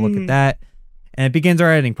thing. So I'll look at that and it begins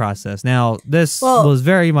our editing process. Now this was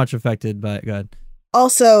very much affected by, go ahead.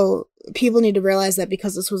 Also, people need to realize that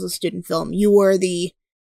because this was a student film, you were the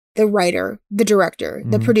writer, the director,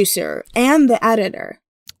 the producer, and the editor.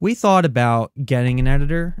 We thought about getting an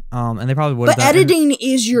editor, and they probably would have. But editing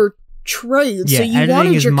is your trade, yeah, so you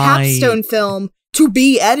wanted your capstone film to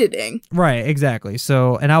be editing. Right, exactly.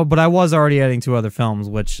 So, but I was already editing 2 other films,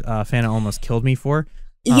 which Fana almost killed me for.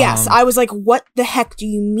 Yes, I was like, what the heck do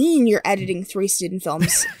you mean you're editing 3 student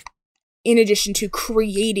films in addition to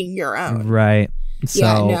creating your own? Right. So,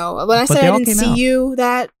 yeah, no. When I said I didn't see you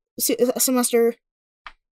that semester...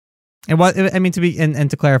 And what I mean to be and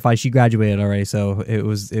to clarify, she graduated already, so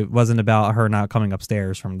it wasn't about her not coming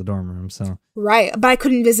upstairs from the dorm room. So right, but I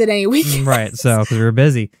couldn't visit any weekends. Right, so because we were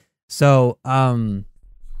busy. So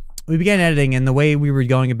we began editing, and the way we were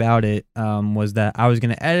going about it was that I was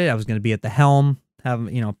going to edit. I was going to be at the helm, have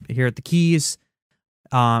here at the keys,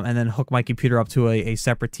 and then hook my computer up to a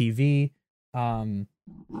separate TV.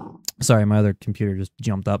 Sorry, my other computer just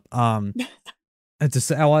jumped up.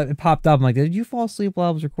 It popped up. I'm like, did you fall asleep while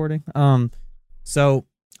I was recording? So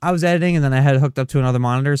I was editing and then I had it hooked up to another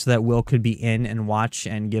monitor so that Will could be in and watch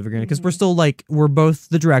and give a green, because we're both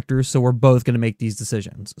the directors, so we're both going to make these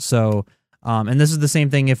decisions. So, and this is the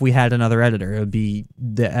same thing if we had another editor. It would be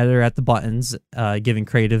the editor at the buttons, giving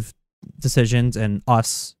creative decisions, and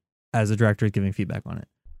us as the directors giving feedback on it.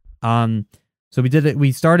 So we did it.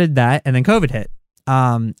 We started that, and then COVID hit.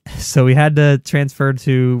 So we had to transfer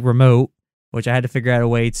to remote, which I had to figure out a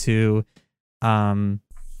way to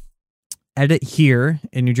edit here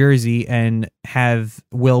in New Jersey and have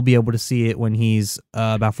Will be able to see it when he's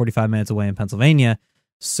about 45 minutes away in Pennsylvania.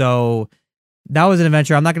 So that was an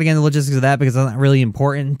adventure. I'm not going to get into the logistics of that because it's not really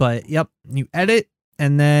important, but yep, you edit.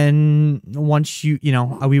 And then once we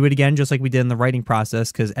would again, just like we did in the writing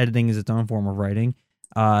process, because editing is its own form of writing.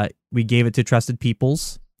 We gave it to trusted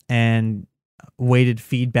peoples and waited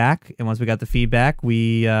feedback. And once we got the feedback,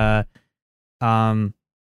 we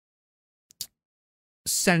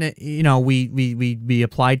sent it, we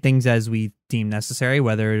applied things as we deemed necessary,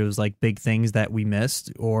 whether it was like big things that we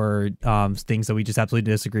missed or things that we just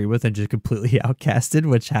absolutely disagree with and just completely outcasted,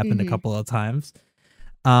 which happened a couple of times.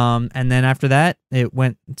 And then after that, it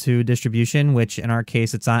went to distribution, which in our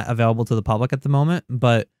case, it's not available to the public at the moment,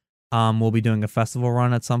 but we'll be doing a festival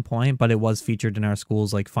run at some point, but it was featured in our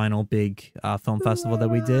school's like final big film festival that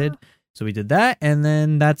we did. So we did that, and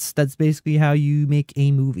then that's basically how you make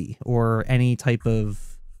a movie or any type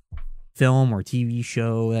of film or TV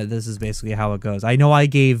show. This is basically how it goes. I know I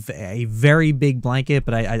gave a very big blanket,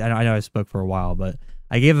 but I know I spoke for a while, but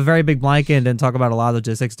I gave a very big blanket and didn't talk about a lot of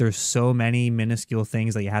logistics. There's so many minuscule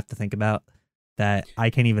things that you have to think about that I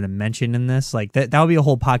can't even mention in this. Like that would be a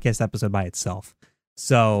whole podcast episode by itself.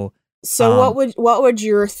 So what would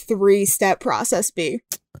your 3-step process be?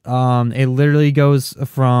 It literally goes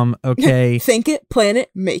from, okay, think it, plan it,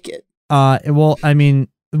 make it. I'm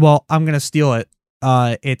gonna steal it.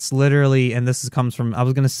 It's literally, and comes from, I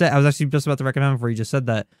was actually just about to recommend before you just said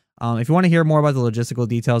that. If you want to hear more about the logistical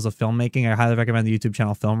details of filmmaking, I highly recommend the YouTube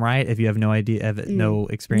channel Film Riot. If you have no idea, no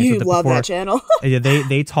experience with it before. You love that channel. Yeah,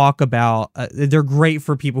 they talk about, they're great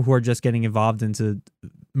for people who are just getting involved into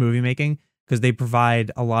movie making, because they provide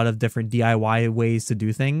a lot of different DIY ways to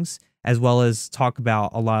do things, as well as talk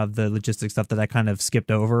about a lot of the logistics stuff that I kind of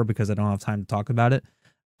skipped over because I don't have time to talk about it.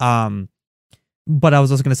 But I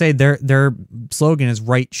was also going to say their slogan is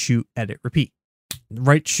write, shoot, edit, repeat.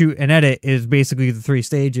 Write, shoot, and edit is basically the 3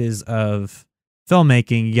 stages of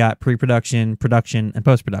filmmaking. You got pre-production, production, and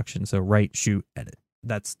post-production. So write, shoot, edit.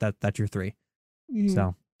 That's your 3.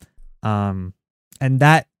 So, and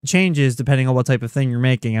that changes depending on what type of thing you're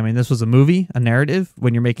making. I mean, this was a movie, a narrative.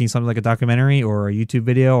 When you're making something like a documentary or a YouTube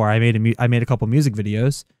video, or I made a couple music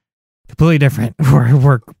videos, completely different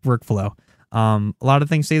workflow. A lot of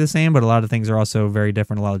things stay the same, but a lot of things are also very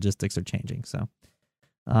different. A lot of logistics are changing. So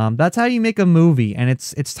that's how you make a movie, and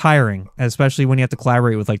it's tiring, especially when you have to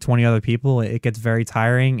collaborate with like 20 other people. It gets very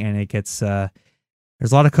tiring, and it gets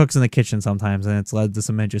there's a lot of cooks in the kitchen sometimes, and it's led to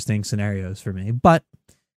some interesting scenarios for me. But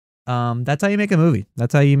that's how you make a movie.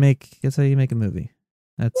 That's how you make a movie.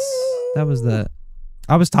 I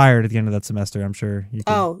was tired at the end of that semester. I'm sure you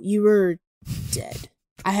could. Oh, you were dead.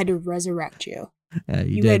 I had to resurrect you. Yeah,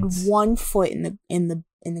 you did. had 1 foot in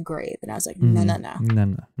the grave, and I was like, no.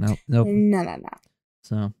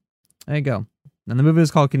 So there you go. And the movie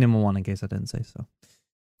is called Kingdom of One, in case I didn't say so.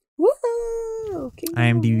 Woohoo!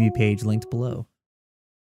 IMDb page linked below.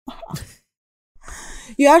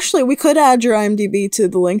 We could add your IMDb to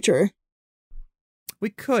the link tree. We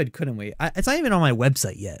could, couldn't we? It's not even on my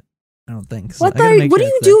website yet. I don't think. So what are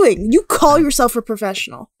you doing? You call yourself a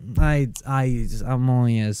professional. I'm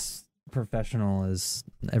only as professional as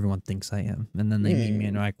everyone thinks I am, and then they meet me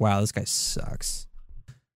and they're like, "Wow, this guy sucks."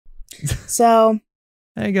 So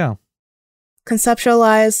there you go.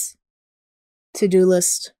 Conceptualize, to-do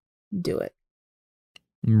list, do it.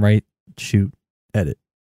 Write, shoot, edit.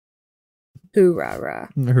 Hoorah, rah.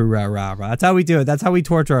 Hoorah, rah, rah. That's how we do it. That's how we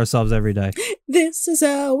torture ourselves every day. This is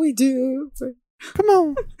how we do it. Come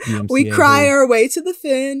on. We cry our way to the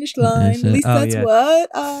finish line. At least that's what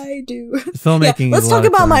I do. Filmmaking. Let's talk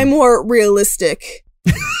about my more realistic.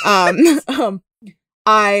 I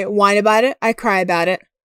whine about it. I cry about it.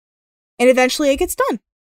 And eventually it gets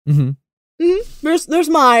done. There's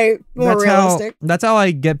my more realistic. That's how I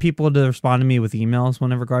get people to respond to me with emails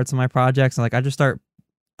in regards to my projects. And I just start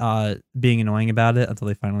being annoying about it until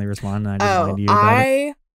they finally respond. And I just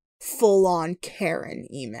I full on Karen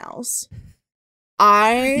emails.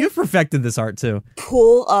 You've perfected this art too.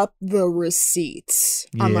 Pull up the receipts.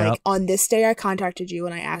 I'm like, on this day I contacted you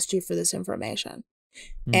and I asked you for this information.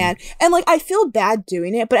 And I feel bad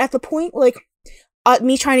doing it, but at the point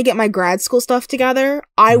me trying to get my grad school stuff together,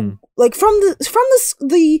 I from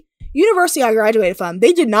the university I graduated from,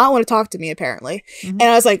 they did not want to talk to me apparently. And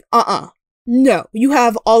I was like, no, you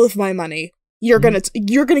have all of my money. You're gonna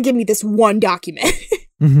give me this one document.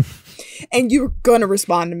 And you're gonna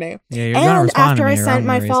respond to me. Yeah, you're gonna respond to me. After I sent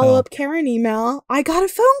my follow-up Karen email, I got a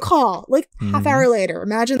phone call half hour later.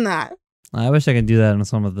 Imagine that. I wish I could do that on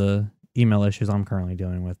some of the email issues I'm currently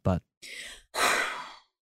dealing with, but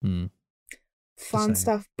fun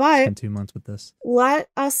stuff. But spent 2 months with this. Let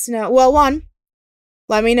us know. Well, 1,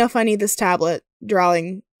 let me know if I need this tablet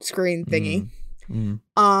drawing screen thingy.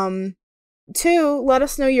 2, let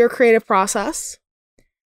us know your creative process.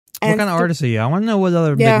 What kind of artist are you? I want to know what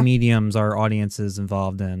other big mediums our audience is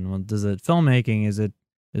involved in. Is it filmmaking? Is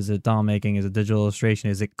it doll making? Is it digital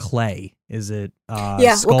illustration? Is it clay? Is it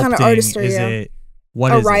sculpting? What kind of artist are you? Is it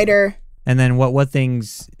what? A writer. And then what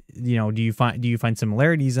things do you find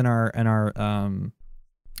similarities in our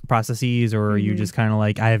processes, or are you just kind of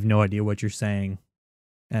like, I have no idea what you're saying,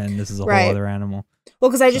 and this is a whole other animal?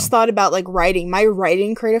 Well, because I just thought about writing. My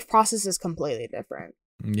writing creative process is completely different.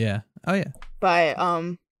 Yeah. Oh yeah.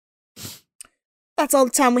 But that's all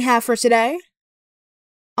the time we have for today.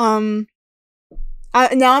 Now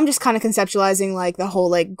I'm just kind of conceptualizing the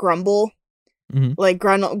whole grumble,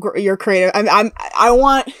 your creative.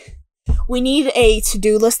 We need a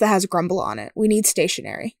to-do list that has grumble on it. We need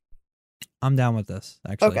stationery. I'm down with this.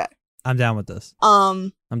 Actually, okay. I'm down with this.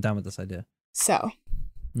 I'm down with this idea. So,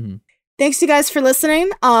 thanks you guys for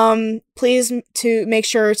listening. Please to make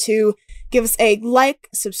sure to give us a like,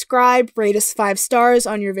 subscribe, rate us 5 stars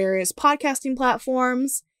on your various podcasting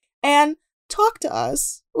platforms, and talk to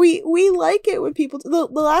us. We like it when people... The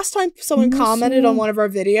last time someone commented on one of our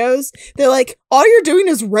videos, they're like, all you're doing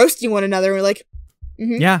is roasting one another. And we're like,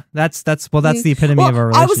 yeah, that's the epitome of our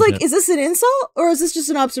relationship. I was like, is this an insult or is this just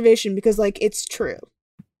an observation? Because it's true.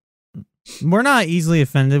 We're not easily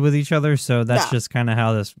offended with each other, so that's just kind of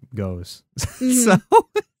how this goes. So,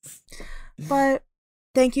 but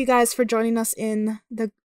thank you guys for joining us in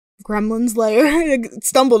the Gremlins lair. I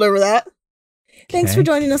stumbled over that. Okay. Thanks for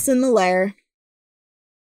joining us in the lair.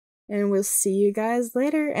 And we'll see you guys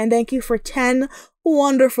later. And thank you for 10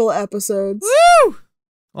 wonderful episodes. Woo!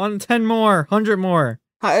 On 10 more, 100 more.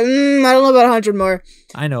 I don't know about 100 more.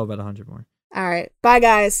 I know about 100 more. All right. Bye,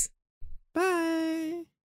 guys.